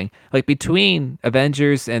be doing, like between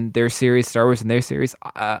Avengers and their series, Star Wars and their series,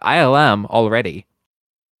 ILM already,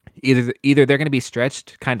 either they're going to be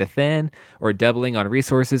stretched kind of thin or doubling on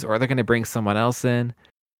resources, or they're going to bring someone else in.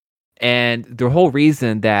 And the whole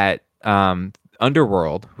reason that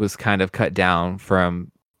Underworld was kind of cut down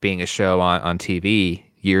from being a show on TV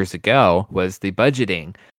years ago was the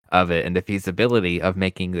budgeting of it and the feasibility of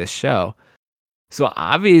making this show. So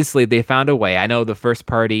obviously they found a way. I know the first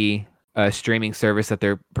party streaming service that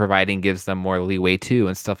they're providing gives them more leeway too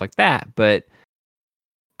and stuff like that. But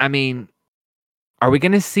I mean, are we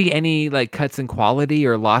going to see any like cuts in quality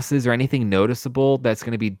or losses or anything noticeable that's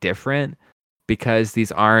going to be different because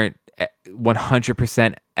these aren't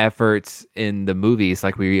 100% efforts in the movies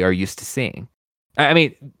like we are used to seeing? I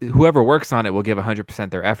mean, whoever works on it will give 100%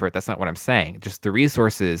 their effort. That's not what I'm saying. Just the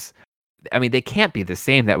resources, I mean, they can't be the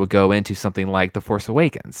same that would go into something like The Force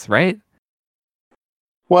Awakens, right?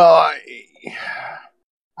 Well,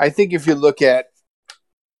 I think if you look at,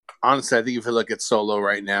 honestly, I think if you look at Solo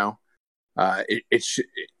right now, it's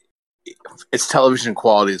television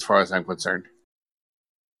quality as far as I'm concerned.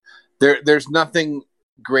 There's nothing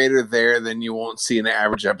greater there than you won't see in an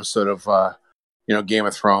average episode of Game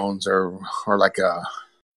of Thrones or like a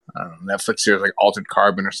Netflix series like Altered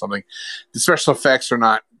Carbon or something. The special effects are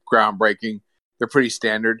not groundbreaking. They're pretty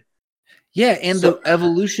standard. Yeah, and the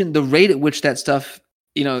evolution, the rate at which that stuff,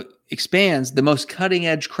 expands, the most cutting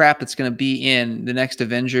edge crap that's going to be in the next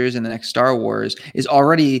Avengers and the next Star Wars is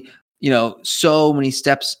already, so many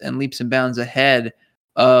steps and leaps and bounds ahead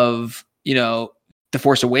of, The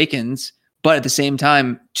Force Awakens. But at the same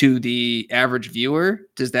time, to the average viewer,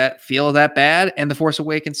 does that feel that bad? And The Force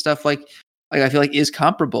Awakens stuff, like I feel like, is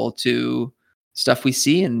comparable to stuff we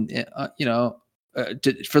see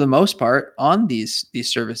for the most part on these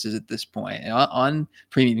services at this point, on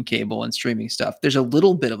premium cable and streaming stuff. There's a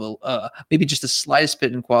little bit of maybe just the slightest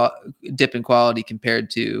bit dip in quality compared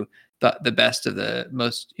to the best of the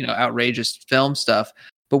most outrageous film stuff.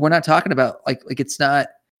 But we're not talking about like it's not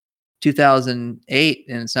 2008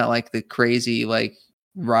 and it's not like the crazy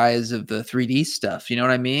rise of the 3D stuff. You know what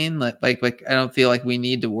I mean? Like I don't feel like we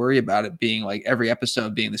need to worry about it being like every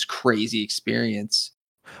episode being this crazy experience.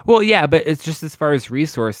 Well, yeah, but it's just as far as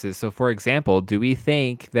resources. So, for example, do we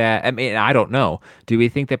think that, I mean, I don't know. Do we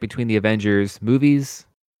think that between the Avengers movies,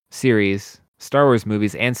 series, Star Wars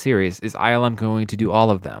movies, and series, is ILM going to do all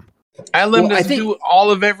of them? ILM doesn't do all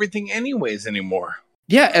of everything anyways anymore.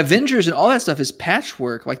 Yeah, Avengers and all that stuff is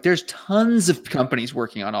patchwork. Like there's tons of companies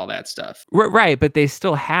working on all that stuff. Right, but they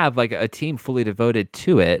still have like a team fully devoted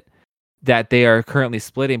to it that they are currently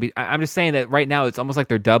splitting. I'm just saying that right now it's almost like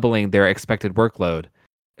they're doubling their expected workload.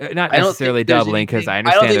 Not necessarily doubling, because I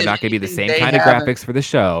understand they're not going to be the same kind of graphics for the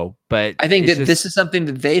show. But I think that this is something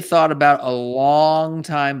that they thought about a long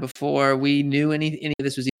time before we knew any of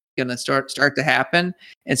this was going to start to happen.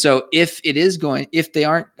 And so if they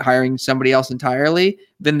aren't hiring somebody else entirely,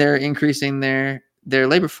 then they're increasing their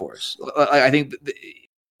labor force. I think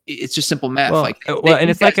it's just simple math. And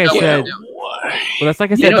it's like I said. Well, that's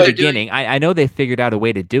like I said at the beginning. I know they figured out a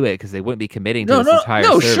way to do it, because they wouldn't be committing to this entire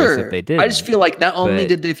service if they did. I just feel like not only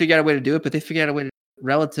did they figure out a way to do it, but they figured out a way to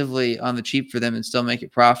relatively on the cheap for them and still make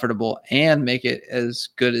it profitable and make it as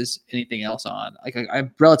good as anything else on. Like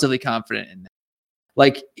I'm relatively confident in that.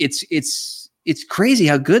 Like it's crazy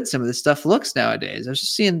how good some of this stuff looks nowadays. I was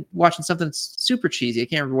just watching something super cheesy. I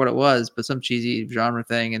can't remember what it was, but some cheesy genre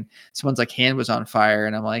thing, and someone's like hand was on fire,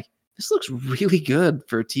 and I'm like, this looks really good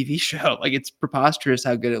for a TV show. Like it's preposterous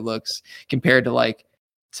how good it looks compared to like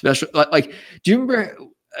special. Like, do you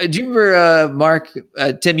remember Mark?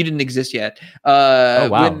 Tim, you didn't exist yet. Oh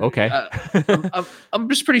wow. Okay. I'm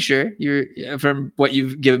just pretty sure you're from what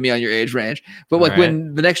you've given me on your age range. But like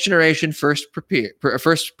when The Next Generation first premiered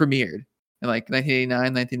in like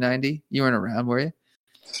 1989, 1990, you weren't around, were you?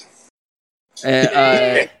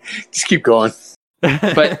 Just keep going.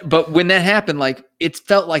 but when that happened, like it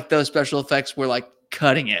felt like those special effects were like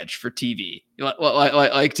cutting edge for TV.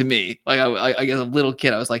 Like to me, like I guess a little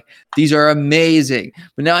kid, I was like, these are amazing.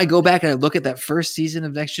 But now I go back and I look at that first season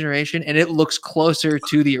of Next Generation, and it looks closer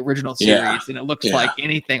to the original series than it looks like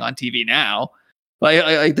anything on TV now.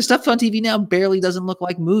 Like the stuff on TV now barely doesn't look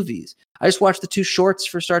like movies. I just watched the 2 shorts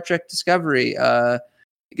for Star Trek Discovery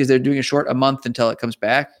because they're doing a short a month until it comes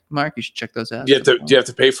back. Mark, you should check those out. Do you have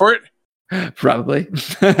to pay for it? Probably.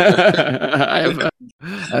 I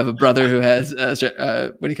have a brother who has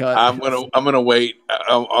what do you call it? I'm gonna wait.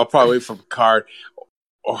 I'll probably wait for Picard.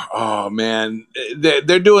 Oh man,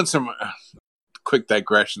 they're doing some quick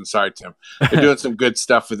digression. Sorry, Tim. They're doing some good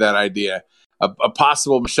stuff with that idea. A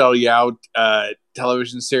possible Michelle Yeoh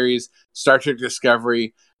television series, Star Trek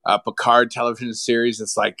Discovery, Picard television series.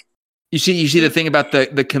 It's like you see the thing about the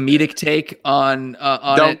comedic take on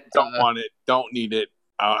it. Don't want it. Don't need it.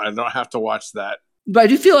 I don't have to watch that. But I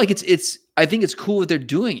do feel like I think it's cool that they're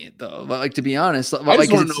doing it though. Like to be honest, I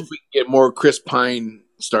just want to know if we can get more Chris Pine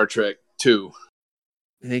Star Trek too.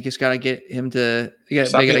 They just gotta get him to. They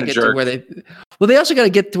gotta get to where they. Well, they also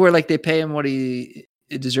gotta get to where like they pay him what he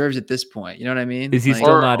deserves at this point. You know what I mean? Is he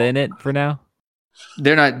still not in it for now?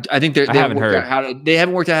 They're not. I think they haven't heard they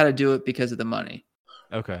haven't worked out how to do it because of the money.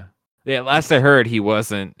 Okay. Yeah, last I heard he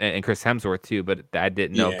wasn't, and Chris Hemsworth too, but I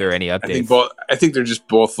didn't know if there are any updates. I think they're just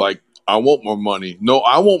both like, I want more money. No,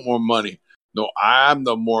 I want more money. No, I'm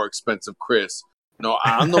the more expensive Chris. No,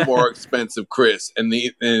 I'm the more expensive Chris. And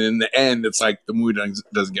in the end, it's like the movie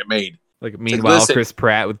doesn't get made. Like meanwhile, Chris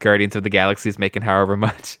Pratt with Guardians of the Galaxy is making however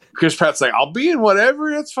much. Chris Pratt's like, I'll be in whatever.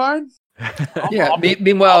 That's fine.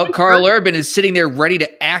 Meanwhile, Carl Urban is sitting there ready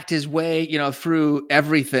to act his way, through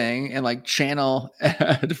everything and like channel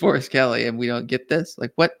DeForest Kelley, and we don't get this.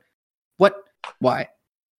 Like, what, why?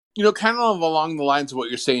 Kind of along the lines of what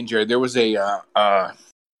you're saying, Jared. There was a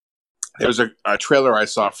trailer I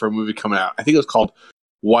saw for a movie coming out. I think it was called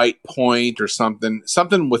White Point or something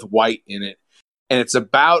with white in it, and it's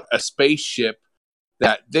about a spaceship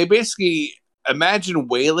that they basically imagine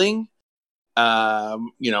whaling.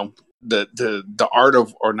 The art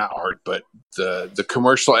of, or not art, but the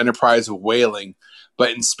commercial enterprise of whaling, but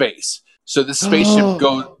in space. So the spaceship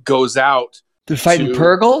goes out to fighting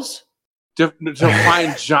Purgles to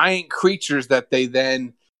find giant creatures that they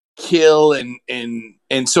then kill, and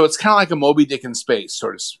so it's kind of like a Moby Dick in space,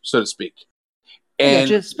 so to speak. And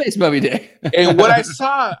just space Moby Dick. And what I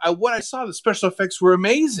saw, the special effects were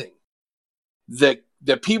amazing. The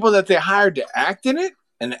people that they hired to act in it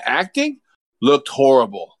and acting looked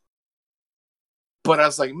horrible. But I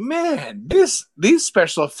was like, man, these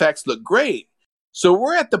special effects look great. So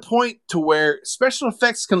we're at the point to where special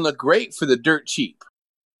effects can look great for the dirt cheap.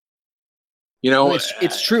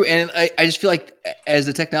 It's true. And I just feel like as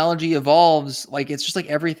the technology evolves, like it's just like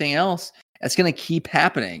everything else, it's going to keep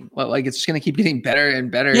happening. Like it's just going to keep getting better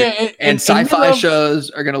and better. Yeah, and sci-fi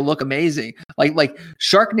shows are going to look amazing. Like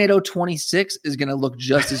Sharknado 26 is going to look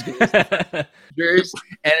just as good as and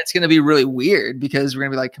it's going to be really weird because we're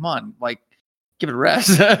going to be like, come on, like, give it a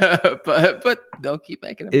rest. but they'll keep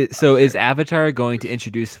making it. So is Avatar going to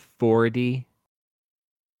introduce 4D?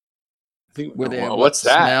 I think, Where they have what's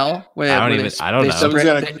that? Smell? Where I don't know.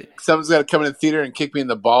 Someone's got to come in the theater and kick me in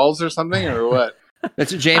the balls or something, or what?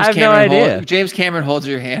 That's what James I have no Cameron idea. James Cameron holds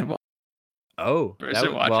your hand while Oh,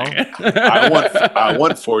 you're watching it. I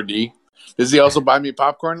want 4D. Does he also buy me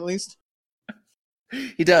popcorn at least?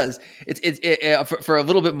 He does. It's for a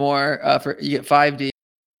little bit more. For you get 5D,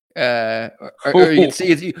 or you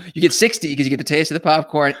get 60 because you get the taste of the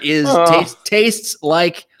popcorn. Tastes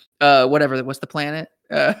like whatever. What's the planet?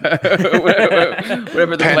 Whatever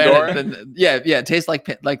the Pandora? planet. Yeah. It tastes like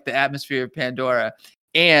the atmosphere of Pandora,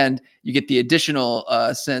 and you get the additional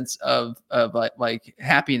sense of like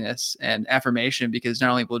happiness and affirmation, because not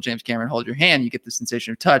only will James Cameron hold your hand, you get the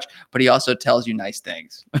sensation of touch, but he also tells you nice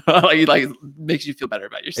things. like makes you feel better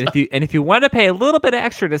about yourself. And if you want to pay a little bit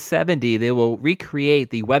extra to $70, they will recreate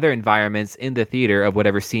the weather environments in the theater of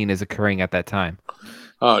whatever scene is occurring at that time.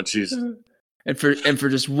 Oh, jeez. And for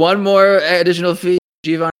just one more additional fee,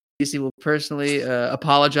 Giovanni Ribisi will personally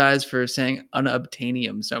apologize for saying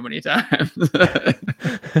unobtainium so many times.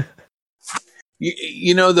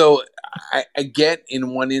 You know, though, I get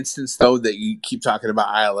in one instance, though, that you keep talking about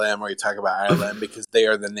ILM, or you talk about ILM because they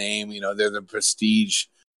are the name, you know, they're the prestige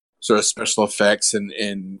sort of special effects.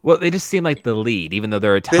 And well, they just seem like the lead, even though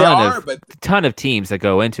there are a ton of teams that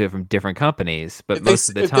go into it from different companies. But most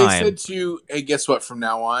of the time, if they said to you, hey, guess what? From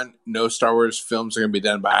now on, no Star Wars films are going to be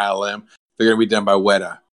done by ILM. They're going to be done by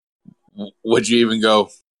Weta. Would you even go,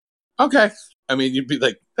 okay? I mean, you'd be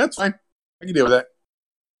like, that's fine. I can deal with that.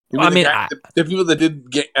 Well, The people that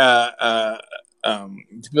did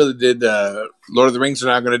Lord of the Rings are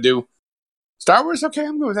not going to do Star Wars. Okay,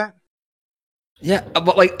 I'm good with that. Yeah,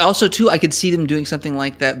 but like also too, I could see them doing something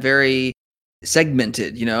like that, very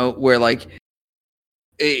segmented. You know, where like,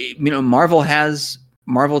 Marvel has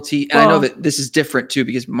Marvel T, and I know that this is different too,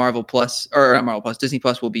 because Disney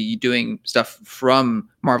Plus will be doing stuff from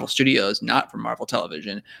Marvel Studios, not from Marvel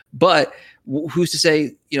Television. But who's to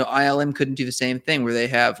say, ILM couldn't do the same thing, where they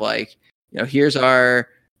have like, here's our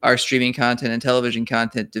streaming content and television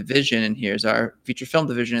content division, and here's our feature film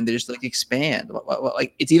division, and they just like expand.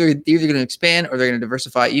 Like it's either going to expand or they're going to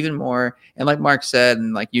diversify even more. And like Mark said,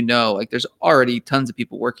 and like like there's already tons of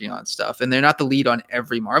people working on stuff, and they're not the lead on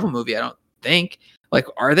every Marvel movie, I don't think. Like,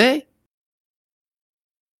 are they?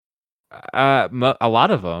 A lot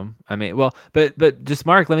of them. I mean, well, but just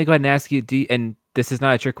Mark, let me go ahead and ask you. And this is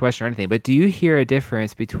not a trick question or anything, but do you hear a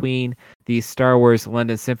difference between the Star Wars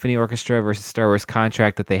London Symphony Orchestra versus Star Wars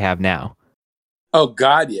contract that they have now? Oh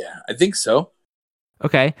God, yeah, I think so.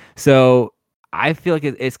 Okay, so I feel like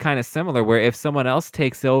it's kind of similar, where if someone else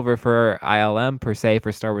takes over for ILM per se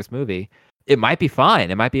for Star Wars movie, it might be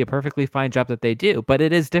fine. It might be a perfectly fine job that they do, but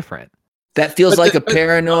it is different. That feels like a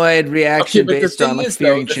paranoid reaction based on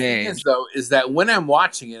fearing change. Is that when I'm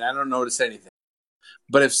watching it, I don't notice anything.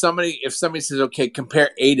 But if somebody says, okay,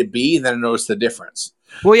 compare A to B, then I notice the difference.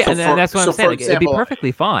 Well, yeah, and that's what I'm saying. Like, it'd be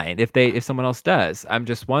perfectly fine if someone else does. I'm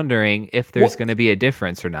just wondering if there's going to be a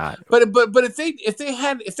difference or not. But if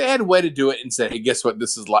they had a way to do it and say, hey, guess what?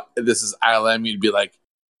 This is ILM. You'd be like,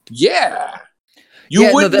 yeah,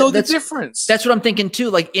 you wouldn't know the difference. That's what I'm thinking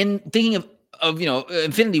too. Like in thinking of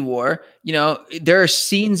Infinity War, there are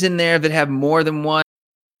scenes in there that have more than one,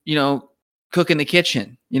 cook in the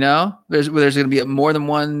kitchen. There's going to be more than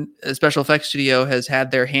one special effects studio has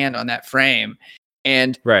had their hand on that frame,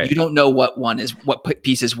 and you don't know what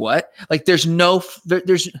piece is what. Like there's I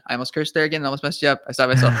almost cursed there again. I almost messed you up. I saw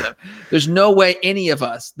myself there. There's no way any of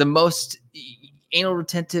us, the most anal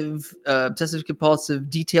retentive, obsessive compulsive,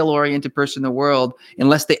 detail oriented person in the world,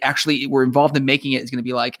 unless they actually were involved in making it, is going to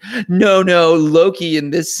be like, no, Loki in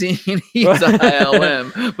this scene, he's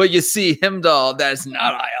ILM, but you see Heimdall, that's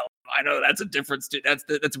not ILM. I know that's a difference.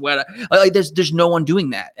 That's what there's no one doing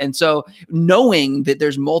that. And so knowing that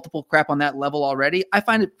there's multiple crap on that level already, I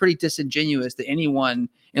find it pretty disingenuous that anyone,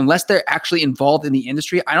 unless they're actually involved in the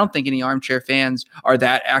industry, I don't think any armchair fans are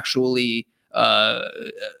that actually are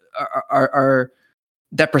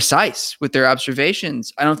that precise with their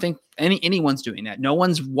observations. I don't think anyone's doing that. No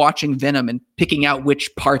one's watching Venom and picking out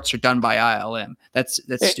which parts are done by ILM. That's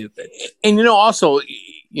stupid. And also,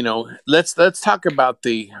 let's talk about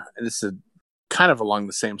this is kind of along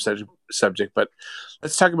the same subject, but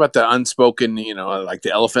let's talk about the unspoken, like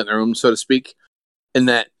the elephant in the room, so to speak, and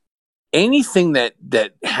that anything that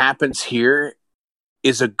happens here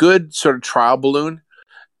is a good sort of trial balloon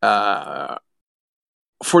for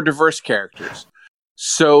diverse characters.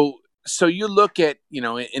 So you look at,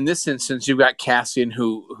 in this instance, you've got Cassian,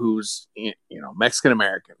 who's Mexican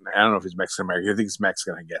American. I don't know if he's Mexican American. I think he's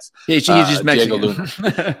Mexican, I guess. Yeah, he's just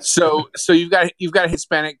Mexican. So you've got a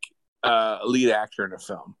Hispanic lead actor in a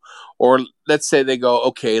film, or let's say they go,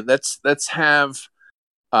 okay, let's have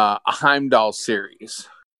a Heimdall series,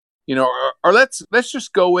 or let's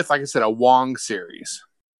just go with, like I said, a Wong series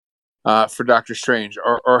for Doctor Strange,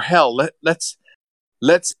 or hell, let's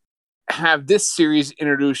have this series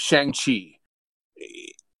introduce Shang-Chi.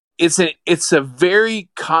 It's a very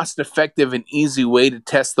cost effective and easy way to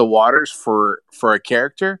test the waters for a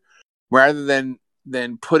character, rather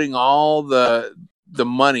than putting all the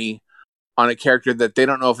money on a character that they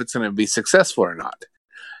don't know if it's going to be successful or not.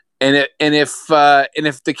 And if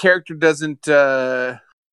the character doesn't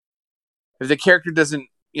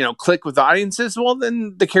click with audiences, well,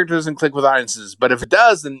 then the character doesn't click with audiences. But if it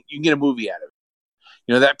does, then you can get a movie out of it.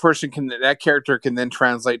 That character can then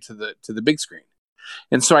translate to the big screen.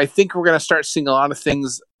 And so I think we're going to start seeing a lot of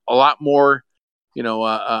things, a lot more, they're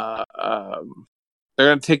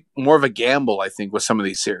going to take more of a gamble, I think, with some of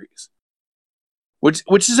these series,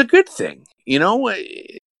 which is a good thing.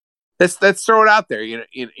 Let's throw it out there.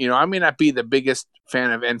 I may not be the biggest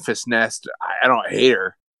fan of Enfys Nest. I don't hate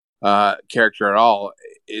her character at all.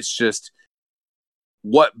 It's just,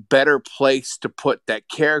 what better place to put that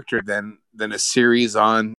character than a series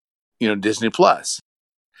on, Disney Plus.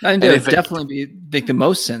 I think that would definitely make the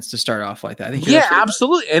most sense to start off like that. I think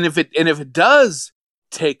absolutely. And if it does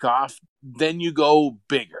take off, then you go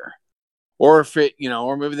bigger. Or if it,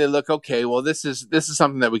 or maybe they look, okay, well, this is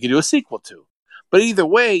something that we can do a sequel to. But either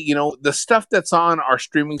way, the stuff that's on our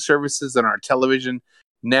streaming services and our television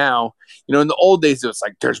now, in the old days, it's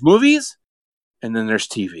like there's movies and then there's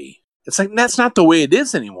TV. It's like, that's not the way it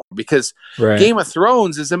is anymore, because Game of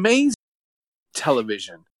Thrones is amazing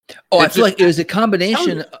television. Oh, I feel like it was a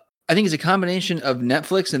combination. I think it's a combination of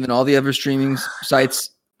Netflix and then all the other streaming sites,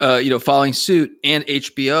 following suit, and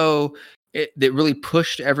HBO that really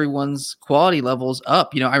pushed everyone's quality levels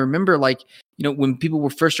up. I remember when people were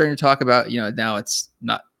first starting to talk about, now it's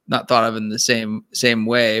not thought of in the same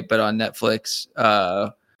way, but on Netflix,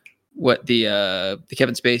 what the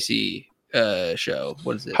Kevin Spacey show,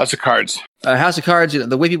 what is it? House of Cards. House of Cards.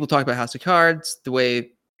 The way people talk about House of Cards, the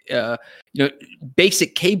way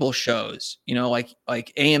basic cable shows, like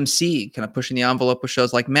AMC kind of pushing the envelope with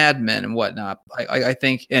shows like Mad Men and whatnot. I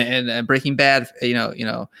think, and Breaking Bad,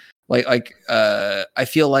 I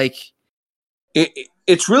feel like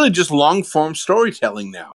it's really just long form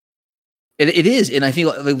storytelling now. It is, and I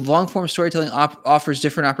feel like long form storytelling offers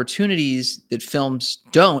different opportunities that films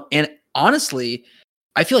don't. And honestly,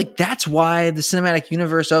 I feel like that's why the cinematic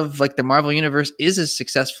universe of the Marvel universe is as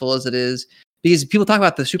successful as it is. Because people talk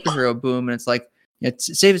about the superhero boom, and it's like,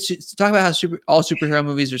 talk about how all superhero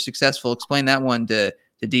movies are successful. Explain that one to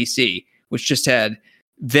DC, which just had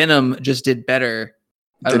Venom, just did better.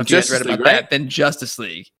 I don't know if you guys read about that, than Justice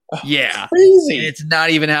League. Yeah, crazy. And it's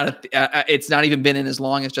not even it's not even been in as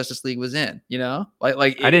long as Justice League was in. I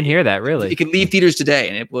didn't hear that, really. It could leave theaters today,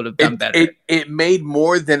 and it would have done better. It made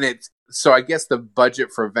more than it. So I guess the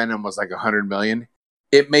budget for Venom was like $100 million.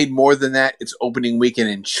 It made more than that its opening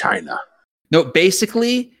weekend in China. No,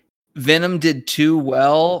 basically, Venom did too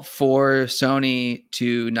well for Sony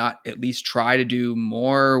to not at least try to do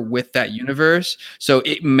more with that universe. So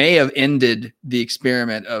it may have ended the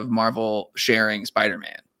experiment of Marvel sharing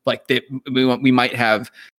Spider-Man. We might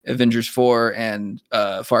have Avengers 4 and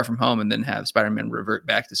Far From Home, and then have Spider-Man revert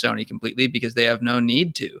back to Sony completely, because they have no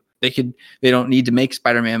need to. They don't need to make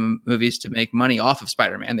Spider-Man movies to make money off of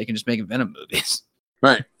Spider-Man. They can just make Venom movies.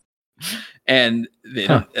 Right. And they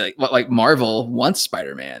don't, like Marvel wants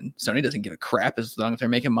Spider-Man. Sony doesn't give a crap as long as they're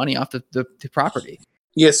making money off the property.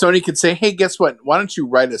 Yeah, Sony could say, hey, guess what? Why don't you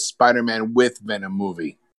write a Spider-Man with Venom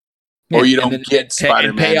movie? Or you don't get Spider-Man.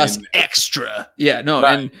 And pay us extra. Yeah, no,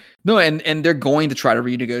 right. And they're going to try to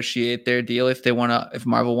renegotiate their deal if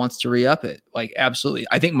Marvel wants to re-up it. Absolutely.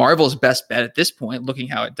 I think Marvel's best bet at this point, looking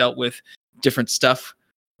how it dealt with different stuff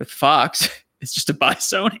with Fox, is just to buy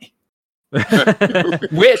Sony.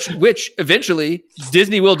 which eventually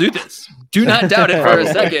Disney will do this. Do not doubt it for a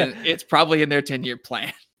second. It's probably in their 10-year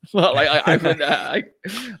plan. Well,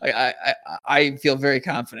 I feel very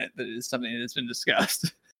confident that it is something that's been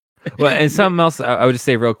discussed. Well, and something else I would just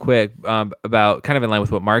say real quick about, kind of in line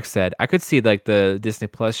with what Mark said. I could see the Disney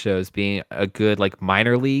Plus shows being a good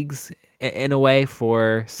minor leagues in a way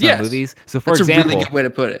for some movies. So for example, a really good way to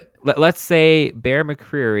put it. Let's say Bear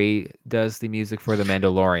McCreary does the music for The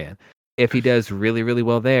Mandalorian. If he does really, really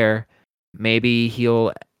well there, maybe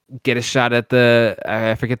he'll get a shot at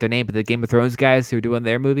I forget their name, but the Game of Thrones guys who are doing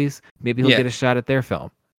their movies. Maybe he'll get a shot at their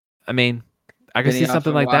film. I mean, I can see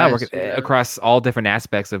something like that work across all different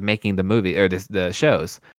aspects of making the movie or the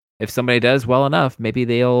shows. If somebody does well enough, maybe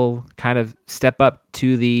they'll kind of step up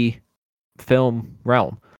to the film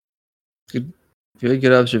realm. Good, very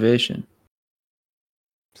good observation.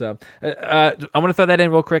 So I want to throw that in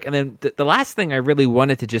real quick, and then the last thing I really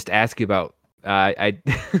wanted to just ask you about, I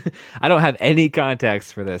I don't have any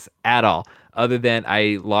context for this at all, other than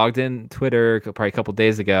I logged in Twitter probably a couple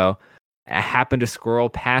days ago. I happened to scroll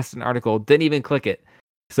past an article, didn't even click it,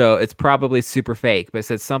 so it's probably super fake. But it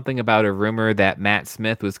said something about a rumor that Matt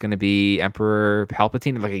Smith was going to be Emperor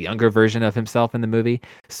Palpatine, like a younger version of himself in the movie.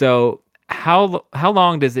 So how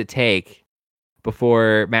long does it take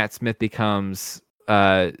before Matt Smith becomes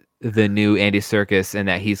the new Andy Serkis, and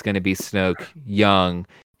that he's going to be Snoke young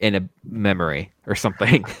in a memory or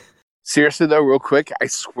something? Seriously though, real quick, I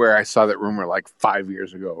swear I saw that rumor like 5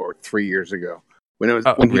 years ago or 3 years ago when it was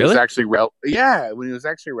when he was actually when he was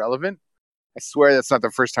actually relevant. I swear that's not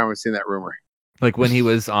the first time I've seen that rumor. Like when he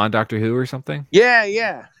was on Doctor Who or something?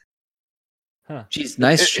 Yeah. Huh. Jeez,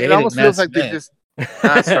 nice shade. It almost feels like they just.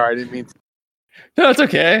 Sorry, I didn't mean to. No, it's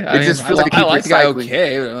okay. I just feels like I like the guy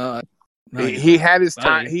recycling. okay. He had his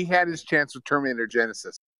time. He had his chance with Terminator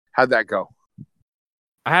Genesis. How'd that go?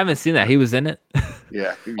 I haven't seen that. He was in it.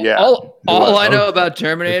 Yeah. All I know about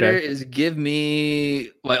Terminator is give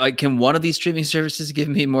me like can one of these streaming services give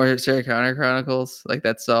me more Sarah Connor Chronicles? Like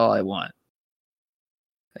that's all I want.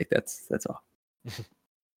 Like that's all.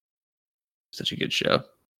 Such a good show.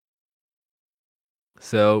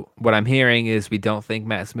 So what I'm hearing is we don't think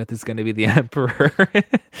Matt Smith is going to be the Emperor.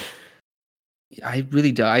 I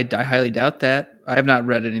really do. I highly doubt that. I have not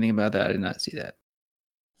read anything about that. I did not see that.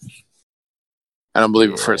 I don't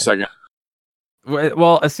believe it for a second.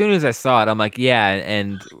 Well, as soon as I saw it, I'm like, yeah.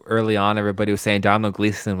 And early on, everybody was saying Donald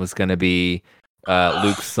Gleason was going to be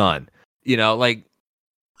Luke's son. You know, like.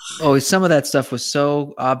 Oh, some of that stuff was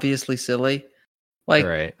so obviously silly. Like,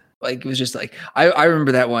 right. Like it was just like I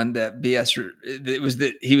remember that one that BS. It was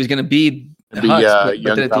that he was going to be Hux, but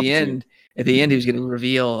then at the end he was going to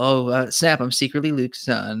reveal, oh snap, I'm secretly Luke's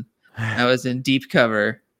son. I was in deep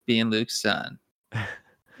cover being Luke's son.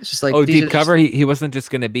 It's just like deep cover. He wasn't just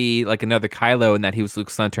going to be like another Kylo in that he was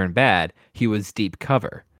Luke's son turned bad. He was deep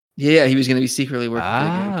cover. Yeah, he was going to be secretly working for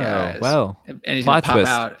the good guys. Well, and he's going to pop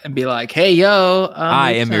out and be like, "Hey, yo,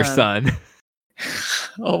 I am your son."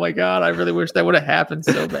 Oh my god, I really wish that would have happened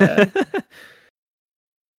so bad.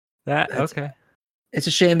 Okay. It's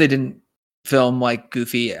a shame they didn't film like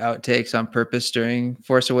goofy outtakes on purpose during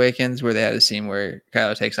Force Awakens, where they had a scene where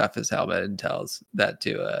Kylo takes off his helmet and tells that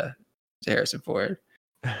to Harrison Ford.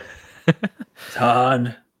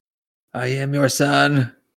 Son, I am your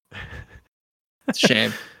son. It's a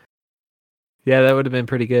shame. Yeah, that would have been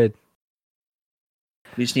pretty good.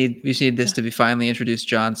 We just need this to be finally introduced.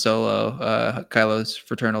 John Solo, Kylo's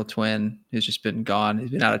fraternal twin, who's just been gone. He's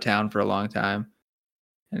been out of town for a long time,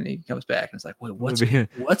 and he comes back and it's like, wait,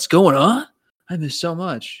 what's going on? I miss so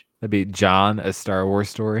much. That'd be John, a Star Wars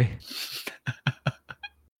story.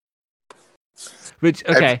 Which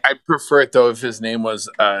okay, I prefer it though if his name was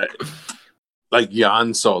like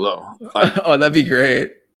Jan Solo. Like, oh, that'd be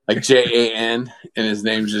great. Like Jan, and his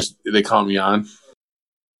name just they call him Jan.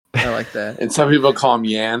 I like that. And some people call him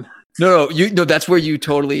Yan. No, that's where you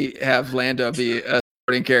totally have Lando be a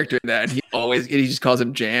supporting character in that. He just calls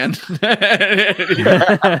him Jan.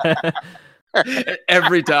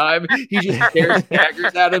 Every time he just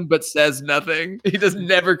staggers at him but says nothing. He just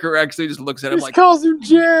never corrects. So he just looks at him like calls him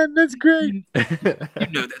Jan. That's great.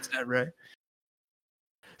 That's not right.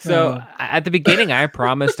 So at the beginning, I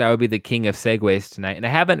promised I would be the king of segues tonight, and I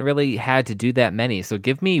haven't really had to do that many. So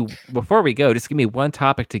before we go, just give me one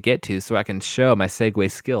topic to get to so I can show my segue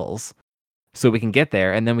skills so we can get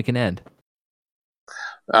there, and then we can end.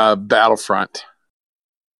 Battlefront.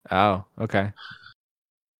 Oh, okay.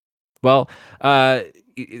 Well,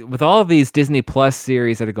 with all of these Disney Plus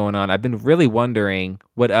series that are going on, I've been really wondering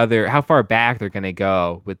how far back they're going to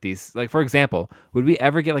go with these. Like, for example, would we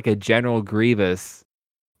ever get like a General Grievous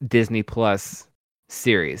Disney Plus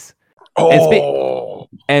series?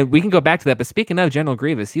 And we can go back to that. But speaking of General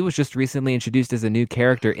Grievous, he was just recently introduced as a new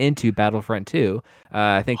character into Battlefront 2,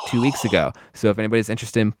 I think 2 weeks ago. So if anybody's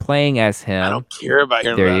interested in playing as him, I don't care about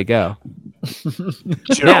him. There you go.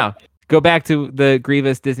 Now, go back to the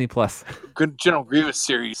Grievous Disney Plus. Good General Grievous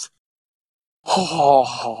series.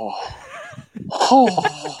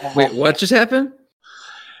 Wait, what just happened?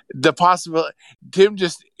 The possibility. Tim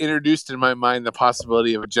just introduced in my mind the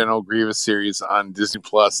possibility of a General Grievous series on Disney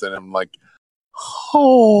Plus, and I'm like,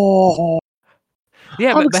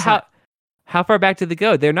 yeah, but how far back do they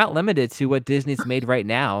go? They're not limited to what Disney's made right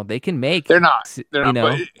now. They can make. They're not.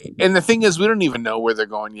 But, and the thing is, we don't even know where they're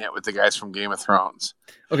going yet with the guys from Game of Thrones.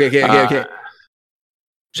 Okay. Just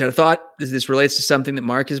had a thought. This relates to something that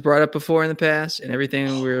Mark has brought up before in the past, and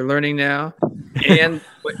everything we're learning now. and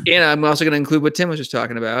I'm also going to include what Tim was just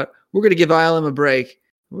talking about. We're going to give ILM a break.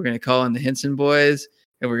 We're going to call in the Henson boys,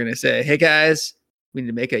 and we're going to say, "Hey guys, we need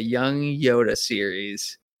to make a young Yoda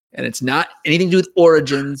series, and it's not anything to do with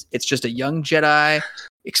Origins. It's just a young Jedi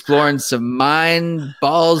exploring some mind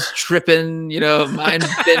balls tripping, mind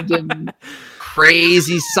bending,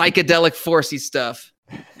 crazy psychedelic forcey stuff,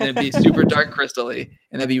 and it'd be super dark crystally,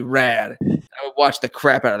 and that'd be rad. I would watch the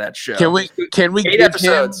crap out of that show. Can we 8 give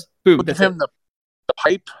episodes? Him, Boom. give him the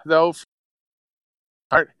pipe though?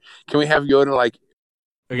 Can we have Yoda like?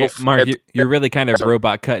 Okay, Mark, you're really kind of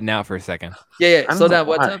robot cutting out for a second. Yeah. Slow down.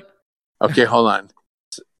 What's up? Okay, hold on.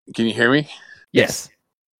 Can you hear me? Yes.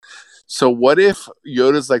 So what if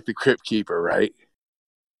Yoda's like the Crypt Keeper, right?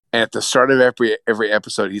 And at the start of every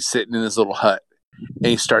episode, he's sitting in his little hut and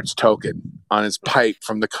he starts token on his pipe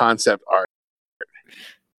from the concept art.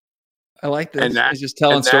 I like this. And that- He's just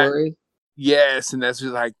telling stories. Yes, and that's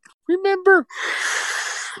just like, remember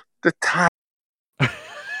the time.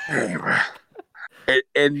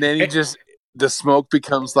 and then the smoke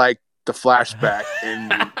becomes like the flashback,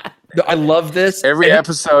 and I love this. every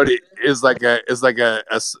episode is like a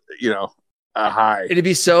high. It'd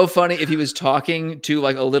be so funny if he was talking to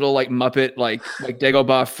like a little like Muppet like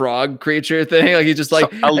Dagobah frog creature thing. Like he's just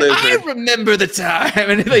like A lizard. I remember the time,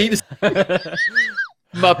 and he just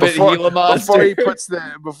Muppet Gila monster.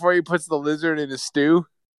 Before he puts the lizard in his stew.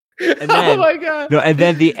 And then, oh my god! No, and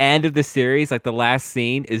then the end of the series, like the last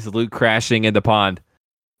scene, is Luke crashing in the pond.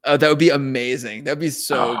 Oh, that would be amazing. That'd be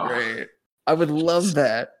so great. I would love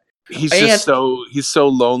that. He's so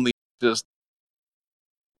lonely, just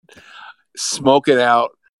smoking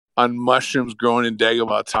out on mushrooms growing in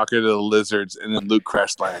Dagobah, talking to the lizards, and then Luke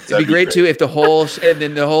crash lands. It'd be great too if the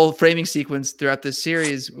whole framing sequence throughout this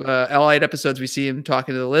series, all 8 episodes, we see him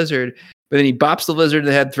talking to the lizard, but then he bops the lizard in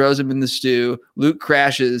the head, throws him in the stew. Luke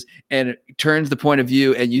crashes and turns the point of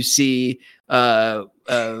view, and you see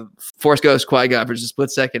Force Ghost Qui-Gon for just a split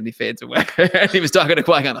second. And he fades away. And he was talking to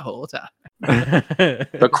Qui-Gon the whole time.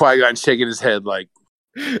 But Qui-Gon shaking his head like,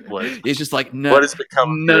 what? He's just like, What has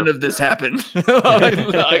become none of this happened.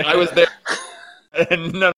 I was there,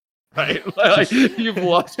 and none. Right? Like, you've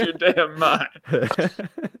lost your damn mind.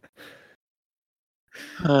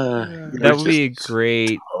 That would be a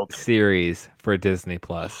great series for Disney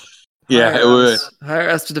Plus. Yeah, it would. Hire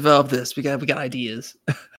us to develop this. We got ideas.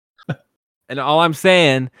 And all I'm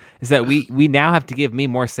saying is that we now have to give me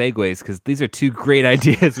more segues because these are 2 great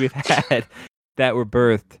ideas we've had that were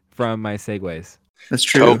birthed from my segues. That's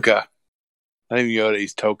true. Toka. I think Yoda,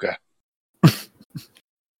 he's Toka.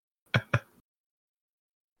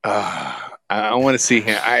 I want to see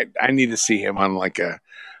him. I need to see him on like a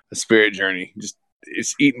spirit journey. Just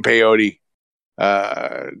it's eating peyote,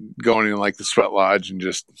 going in like the sweat lodge and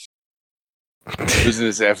just losing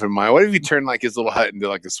his effing mind. What if you turn like his little hut into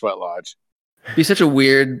like a sweat lodge? It'd be such a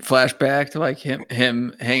weird flashback to like him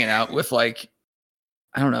hanging out with like,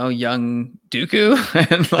 I don't know, young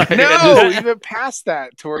Dooku. And like, no, even past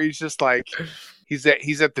that, to where he's just like he's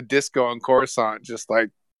at the disco on Coruscant, just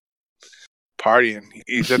like partying.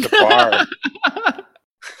 He's at the bar.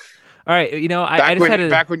 All right, I just had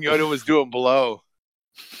back when Yoda was doing Below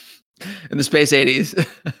in the space 80s.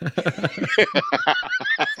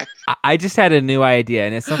 I just had a new idea,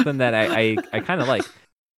 and it's something that I kind of like.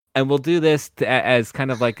 And we'll do this as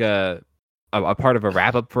kind of like a part of a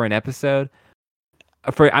wrap up for an episode.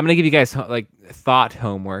 I'm gonna give you guys like thought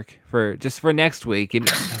homework for next week.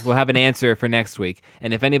 We'll have an answer for next week,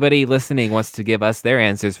 and if anybody listening wants to give us their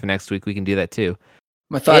answers for next week, we can do that too.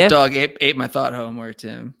 My thought dog ate my thought homework,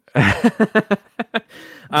 Tim.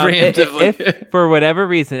 If for whatever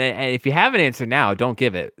reason, and if you have an answer now, don't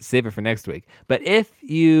give it. Save it for next week. But if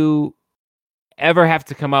you ever have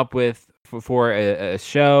to come up with for a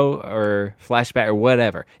show or flashback or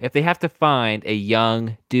whatever, if they have to find a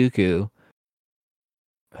young Dooku,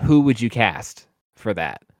 who would you cast for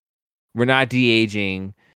that? We're not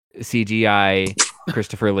de-aging CGI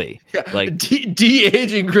Christopher Lee. Yeah, like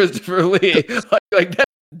de-aging Christopher Lee. like that's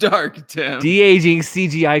dark, Tim. De-aging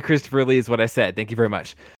CGI Christopher Lee is what I said. Thank you very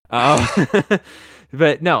much.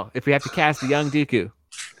 But no, if we have to cast a young Dooku,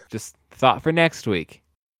 just thought for next week,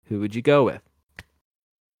 who would you go with?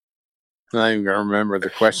 I'm not even gonna remember the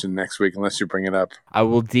question next week unless you bring it up. I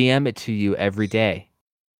will DM it to you every day.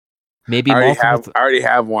 Maybe I already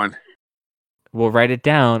have one. We'll write it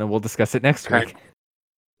down and we'll discuss it next week.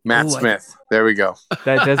 Matt Smith. There we go.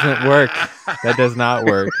 That doesn't work. That does not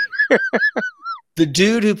work. The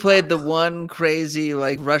dude who played the one crazy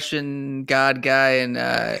like Russian god guy in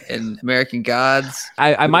American Gods.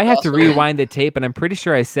 I might have to also- rewind the tape, and I'm pretty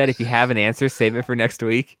sure I said if you have an answer, save it for next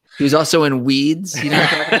week. He was also in Weeds. You know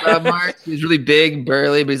what I'm talking about, Mark? He was really big,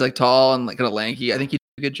 burly, but he's like tall and like kind of lanky. I think he did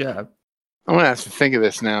a good job. I'm gonna have to think of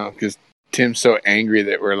this now because Tim's so angry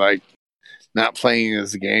that we're like not playing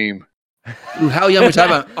this game. Ooh, how young we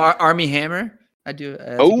talking about? Army Hammer? I do.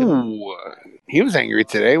 He was angry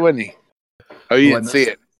today, wasn't he? Oh, you didn't see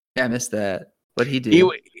it. Yeah, I missed that. What'd he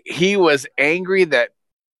do? He was angry that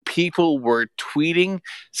people were tweeting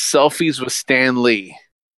selfies with Stan Lee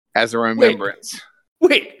as a remembrance.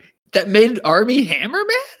 Wait, that made Army Hammer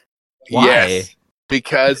mad? Why? Yes,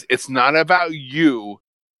 because it's not about you;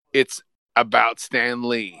 it's about Stan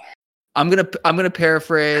Lee. I'm gonna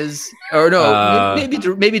paraphrase, or no,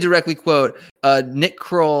 maybe directly quote Nick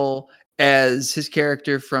Kroll as his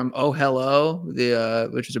character from Oh Hello,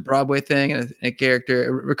 which was a Broadway thing, and a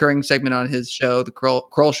recurring segment on his show, the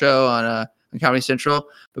Kroll Show on Comedy Central,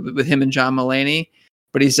 but with him and John Mulaney.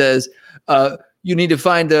 But he says, "You need to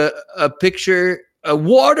find a picture." A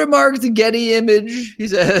watermark the Getty image, he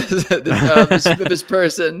says, of this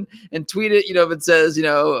person, and tweet it. If it says,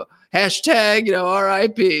 hashtag,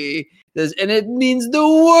 RIP. And it means the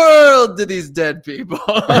world to these dead people.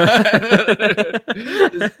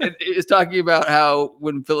 It's talking about how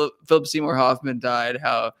when Philip Seymour Hoffman died,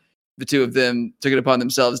 how the two of them took it upon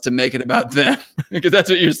themselves to make it about them, because that's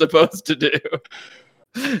what you're supposed to do.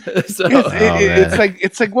 So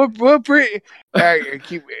it's like what bridge?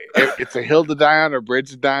 It's a hill to die on or bridge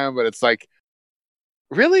to die on, but it's like,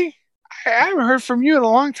 really, I haven't heard from you in a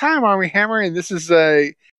long time, Army Hammer, and this is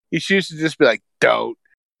you should just be like, don't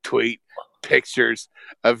tweet pictures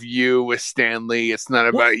of you with Stan Lee. It's not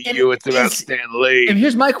about you; it's about Stan Lee. And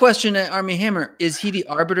here's my question at Army Hammer: is he the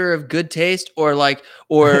arbiter of good taste, or like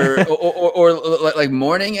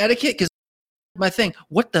mourning etiquette? Because my thing,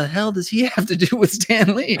 what the hell does he have to do with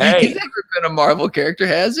Stan Lee? Hey. He's never been a Marvel character,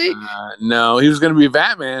 has he? No, he was going to be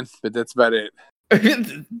Batman, but that's about it.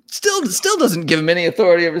 Still doesn't give him any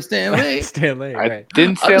authority over Stan Lee. Stan Lee, right?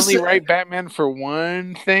 Didn't Stan Lee write Batman for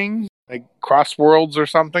one thing, like Cross Worlds or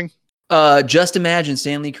something? Just imagine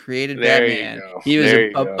Stan Lee created There Batman. you go. He was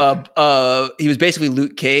There you he was basically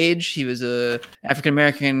Luke Cage. He was a African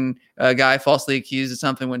American guy falsely accused of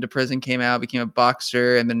something, went to prison, came out, became a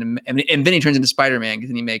boxer, and then he turns into Spider-Man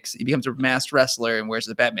because he becomes a masked wrestler and wears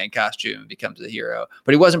the Batman costume and becomes a hero.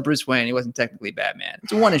 But he wasn't Bruce Wayne. He wasn't technically Batman.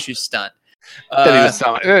 It's a one-issue stunt. That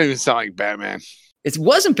didn't even sound like Batman. It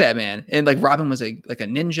wasn't Batman, and like Robin was like a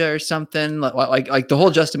ninja or something. Like the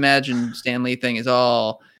whole Just Imagine Stan Lee thing is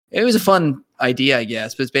all. It was a fun idea, I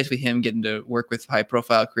guess, but it's basically him getting to work with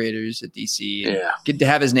high-profile creators at DC. And get to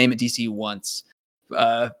have his name at DC once,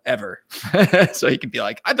 ever, so he could be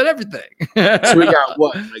like, "I've done everything." So we got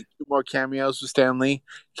what, like 2 more cameos with Stan Lee,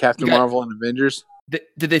 Captain Marvel, and Avengers. Did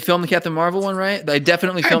they film the Captain Marvel one? Right? They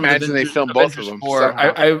definitely filmed. I imagine they filmed both of them. 4.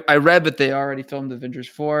 I read that they already filmed Avengers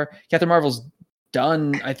 4. Captain Marvel's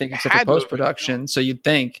done, I think, except for post-production. So you'd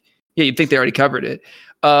think they already covered it.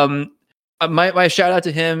 My shout out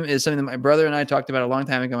to him is something that my brother and I talked about a long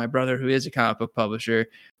time ago. My brother, who is a comic book publisher,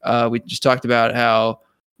 we just talked about how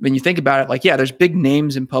when you think about it, like, yeah, there's big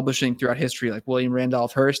names in publishing throughout history, like William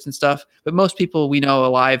Randolph Hearst and stuff. But most people we know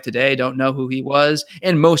alive today don't know who he was.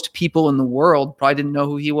 And most people in the world probably didn't know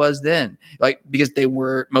who he was then, like, because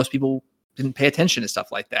most people didn't pay attention to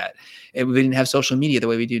stuff like that. And we didn't have social media the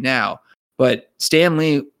way we do now. But Stan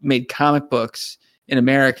Lee made comic books in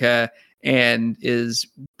America and is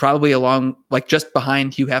probably just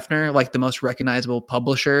behind Hugh Hefner, like the most recognizable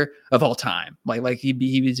publisher of all time. Like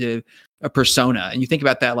he was a persona. And you think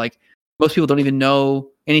about that, like most people don't even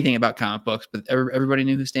know anything about comic books, but everybody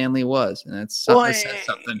knew who Stan Lee was. And that's something.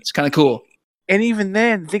 It's kind of cool. And even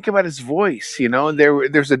then, think about his voice.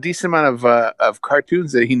 There's a decent amount of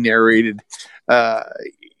cartoons that he narrated. When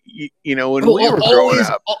we were growing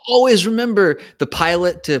up. Always remember the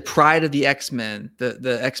pilot to Pride of the X-Men,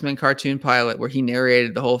 the X-Men cartoon pilot, where he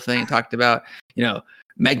narrated the whole thing and talked about,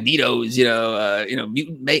 Magneto's,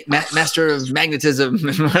 mutant master of magnetism,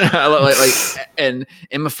 and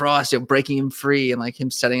Emma Frost, breaking him free, and like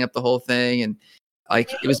him setting up the whole thing, and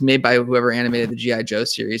like it was made by whoever animated the G.I. Joe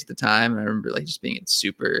series at the time. And I remember like just being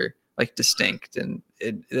super like distinct, and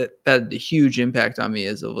that had a huge impact on me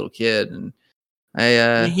as a little kid. And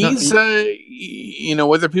he's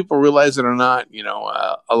whether people realize it or not,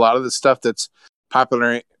 a lot of the stuff that's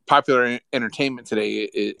popular entertainment today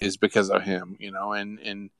is because of him,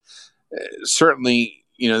 and certainly,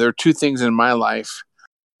 there are 2 things in my life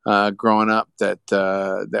growing up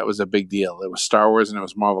that was a big deal. It was Star Wars and it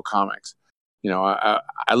was Marvel Comics.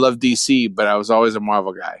 I love DC, but I was always a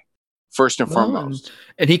Marvel guy, first and foremost.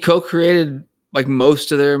 And he co-created like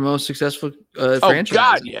most of their most successful franchises. Oh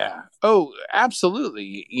God, yeah. Oh,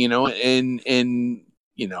 absolutely. I've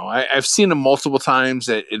seen him multiple times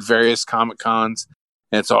at various Comic Cons,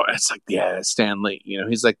 and it's like, yeah, Stan Lee.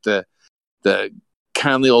 He's like the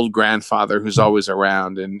kindly old grandfather who's always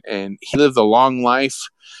around, and he lived a long life.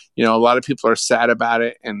 A lot of people are sad about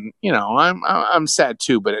it, and I'm sad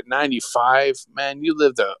too. But at 95, man, you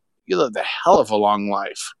lived a hell of a long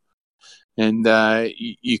life, and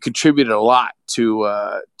you contributed a lot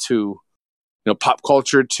to pop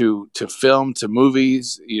culture, to film, to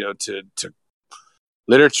movies, to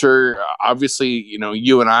literature. Obviously,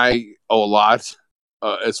 you and I owe a lot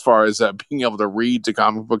as far as being able to read the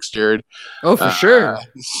comic books, Jared. Oh, for sure.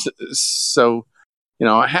 So,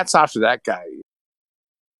 hats off to that guy.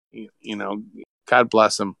 God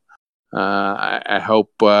bless him. I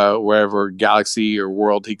hope wherever galaxy or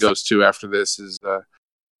world he goes to after this is.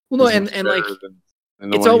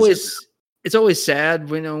 It's always sad,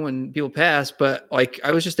 when people pass. But like,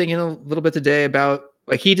 I was just thinking a little bit today about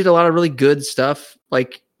like he did a lot of really good stuff.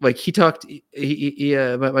 Like he talked.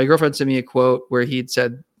 My girlfriend sent me a quote where he had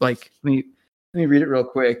said, like, let me read it real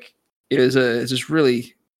quick. It's just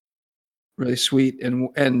really, really sweet and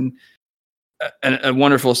a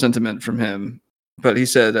wonderful sentiment from him. But he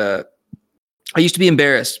said, I used to be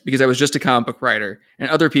embarrassed because I was just a comic book writer and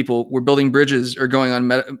other people were building bridges or going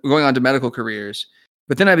on to medical careers.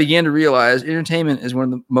 But then I began to realize entertainment is one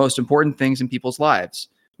of the most important things in people's lives.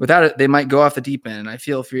 Without it, they might go off the deep end. And I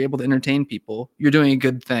feel if you're able to entertain people, you're doing a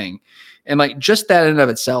good thing. And like just that in and of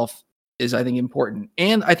itself is, I think, important.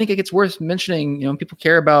 And I think it's worth mentioning, people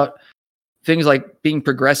care about things like being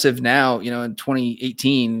progressive now, in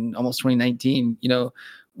 2018, almost 2019,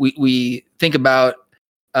 we think about,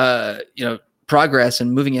 progress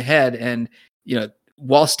and moving ahead. And,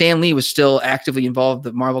 while Stan Lee was still actively involved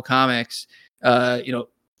with Marvel Comics,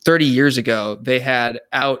 30 years ago, they had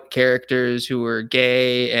out characters who were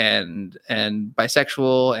gay and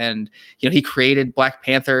bisexual. And, he created Black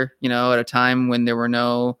Panther, at a time when there were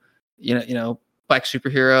no, Black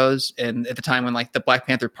superheroes, and at the time when like the Black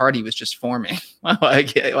Panther Party was just forming,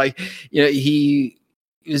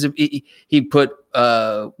 he put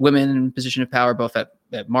women in position of power both at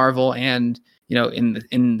Marvel and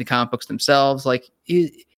in the comic books themselves. Like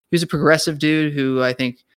he was a progressive dude who I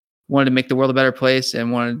think wanted to make the world a better place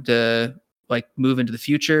and wanted to like move into the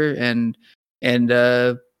future and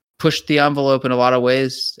push the envelope in a lot of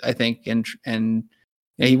ways, I think. And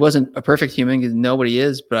he wasn't a perfect human because nobody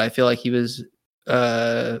is, but I feel like he was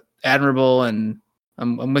admirable, and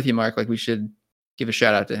I'm with you, Mark. Like we should give a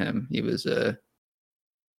shout out to him. He was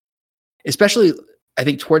especially I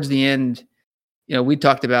think towards the end, we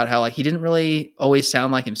talked about how like he didn't really always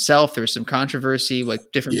sound like himself. There was some controversy,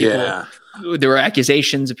 like different people. There were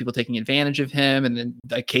accusations of people taking advantage of him, and then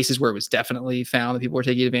like cases where it was definitely found that people were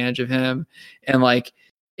taking advantage of him. And like,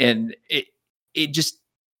 and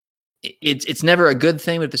it's never a good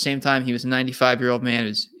thing, but at the same time, he was a 95-year-old man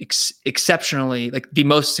who's exceptionally like the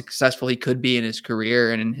most successful he could be in his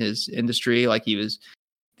career and in his industry. Like he was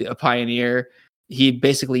a pioneer. He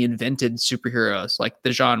basically invented superheroes, like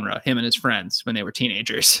the genre, him and his friends when they were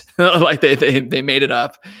teenagers. Like they made it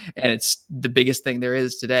up, and it's the biggest thing there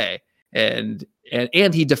is today. And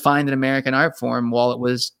he defined an American art form while it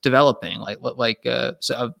was developing,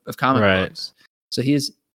 of comic books. So he's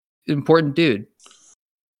an important dude.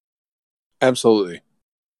 Absolutely.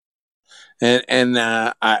 And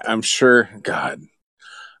I'm sure,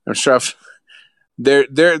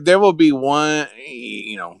 there will be one,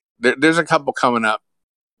 there's a couple coming up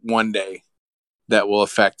one day that will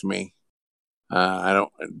affect me.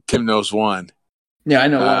 Tim knows one. Yeah, I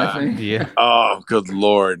know one, I think. Yeah. Oh, good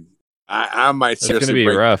Lord. I might seriously. It's going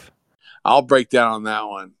to be rough. I'll break down on that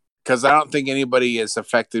one because I don't think anybody has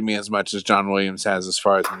affected me as much as John Williams has as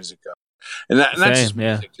far as music goes. And not just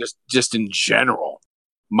music, just in general.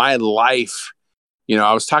 My life,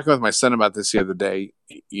 I was talking with my son about this the other day.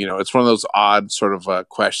 It's one of those odd sort of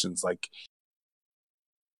questions like,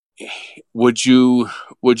 would you,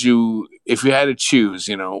 if you had to choose,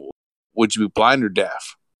 would you be blind or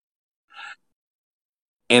deaf?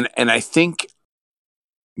 And I think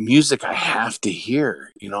music I have to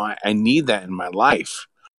hear, I need that in my life.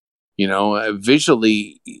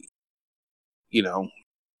 Visually,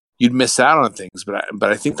 you'd miss out on things, but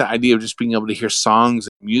I think the idea of just being able to hear songs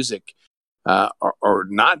and music, or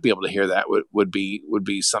not be able to hear that would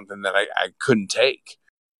be something that I couldn't take.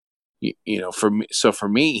 For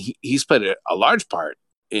me, he's played a large part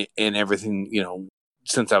in everything,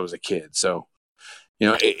 since I was a kid. So,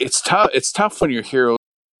 it's tough. It's tough when your hero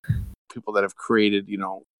people that have created,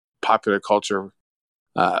 popular culture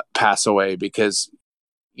pass away because,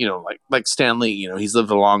 like Stan Lee, he's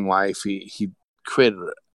lived a long life. He created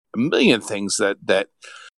a million things that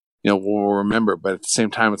we'll remember. But at the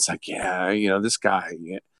same time, it's like, this guy,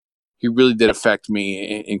 he really did affect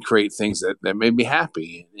me and create things that made me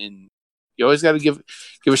happy. And you always got to give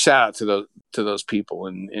a shout out to those people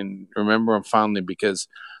and remember them fondly because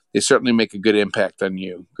they certainly make a good impact on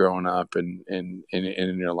you growing up and in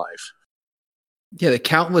your life. Yeah, the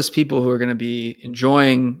countless people who are going to be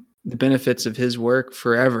enjoying the benefits of his work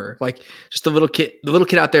forever. Like just the little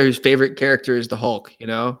kid out there whose favorite character is the Hulk,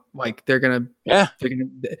 like that's going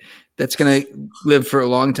to live for a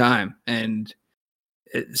long time. And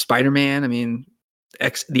Spider-Man, I mean,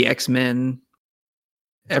 the X-Men,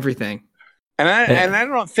 everything. And I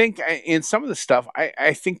don't think in some of the stuff,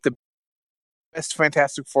 I think the best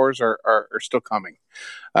Fantastic Fours are still coming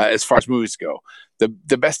as far as movies go.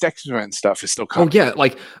 The best X-Men stuff is still coming. Oh yeah,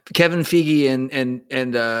 like Kevin Feige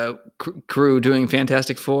and crew doing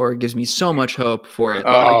Fantastic Four gives me so much hope for it.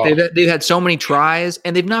 Oh. Like they've had so many tries,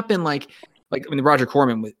 and they've not been like Roger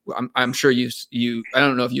Corman. I'm sure you. I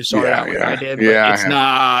don't know if you saw that like I did, but it's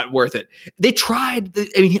not worth it. They tried.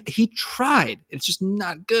 He tried. It's just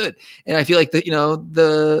not good. And I feel like the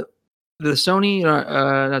Sony, not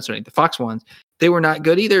Sony, the Fox ones, they were not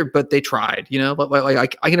good either, but they tried, but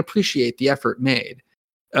like I can appreciate the effort made.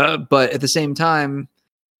 But at the same time,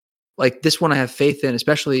 like this one I have faith in,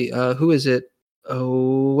 especially, who is it?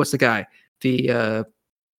 Oh, what's the guy? The,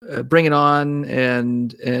 Bring It On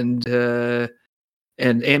and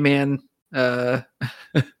Ant-Man, the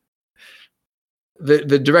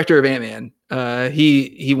director of Ant-Man,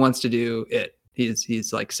 he wants to do it.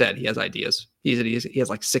 He's like said he has ideas. He has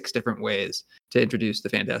like 6 different ways to introduce the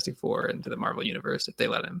Fantastic Four into the Marvel universe if they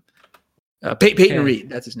let him. Peyton Reed,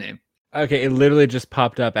 that's his name. Okay, it literally just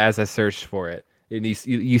popped up as I searched for it. And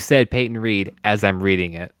you said Peyton Reed as I'm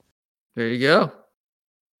reading it. There you go.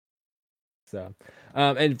 So,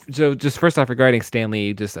 and so just first off, regarding Stan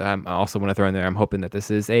Lee, just I also want to throw in there, I'm hoping that this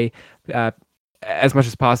is a as much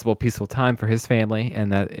as possible peaceful time for his family,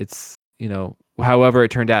 and that it's however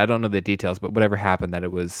it turned out. I don't know the details, but whatever happened, that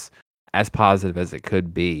it was as positive as it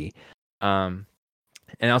could be. And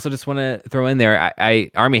I also just want to throw in there,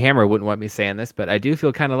 I Armie Hammer wouldn't want me saying this, but I do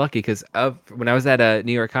feel kind of lucky because when I was at a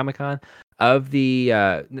New York Comic Con, of the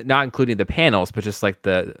not including the panels, but just like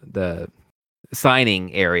the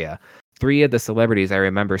signing area, 3 of the celebrities I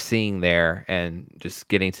remember seeing there and just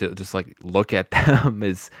getting to just like look at them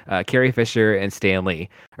is Carrie Fisher and Stan Lee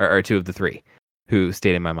are 2 of the 3 who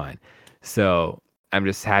stayed in my mind. So I'm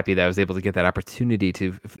just happy that I was able to get that opportunity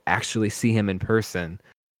to actually see him in person,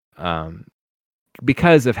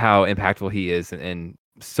 because of how impactful he is in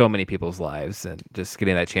so many people's lives, and just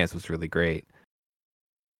getting that chance was really great.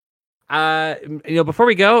 Before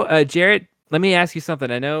we go, Jarrett, let me ask you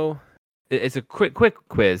something. I know it's a quick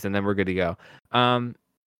quiz, and then we're good to go.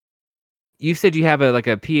 You said you have a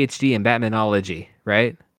PhD in Batmanology,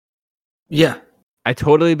 right? Yeah, I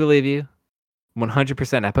totally believe you.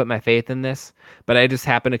 100%. I put my faith in this, but I just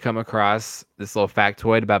happened to come across this little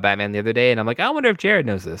factoid about Batman the other day, and I'm like, I wonder if Jared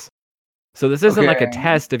knows this. So this isn't like a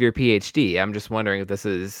test of your PhD. I'm just wondering if this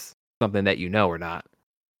is something that you know or not.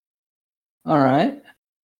 All right.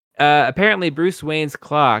 Apparently, Bruce Wayne's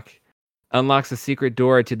clock unlocks a secret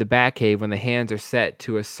door to the Batcave when the hands are set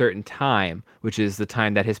to a certain time, which is the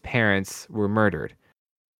time that his parents were murdered.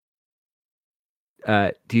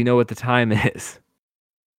 Do you know what the time is?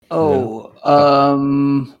 Oh,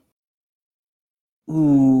 no.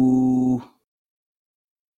 Ooh.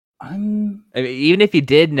 I mean, even if you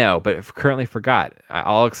did know, but currently forgot,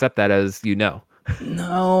 I'll accept that as No,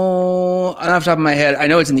 not off the top of my head. I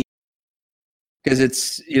know it's in the because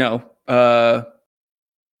it's they got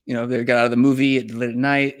out of the movie at late at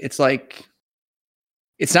night. It's like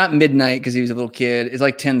it's not midnight because he was a little kid. It's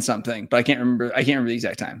like 10 something, but I can't remember the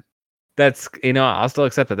exact time. That's I'll still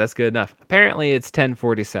accept that. That's good enough. Apparently, it's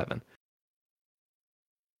 10:47.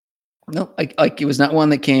 No, like it was not one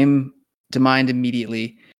that came to mind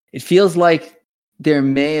immediately. It feels like there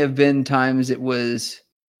may have been times it was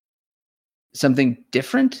something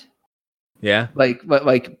different. Yeah. But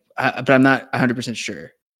I'm not 100%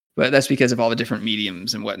 sure. But that's because of all the different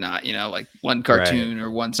mediums and whatnot, like one cartoon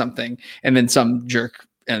or one something, and then some jerk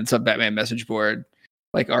and some Batman message board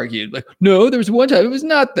argued no, there was one time it was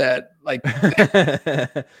not that. I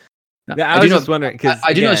was just wondering because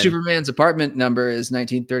I do know Superman's apartment number is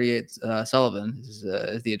 1938 Sullivan is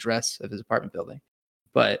the address of his apartment building,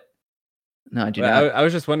 but No, I do Well, not. I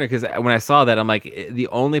was just wondering because when I saw that, I'm like, the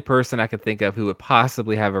only person I could think of who would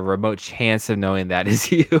possibly have a remote chance of knowing that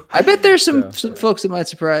is you. I bet there's some So, folks that might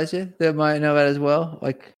surprise you that might know that as well.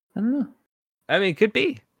 Like, I don't know. I mean, could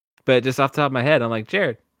be, but just off the top of my head, I'm like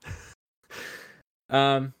Jared.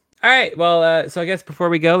 All right. Well, so I guess before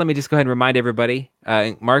we go, let me just go ahead and remind everybody,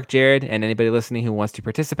 Mark, Jared, and anybody listening who wants to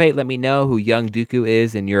participate, let me know who young Dooku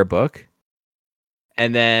is in your book.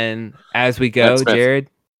 And then as we go, That's fair. Jared,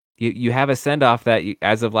 you have a send off that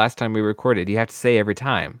as of last time we recorded, you have to say every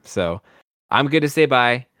time. So I'm good to say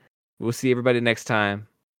bye. We'll see everybody next time.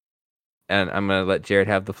 And I'm going to let Jared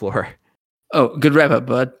have the floor. Oh, good wrap up,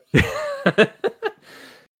 bud.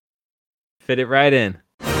 Fit it right in.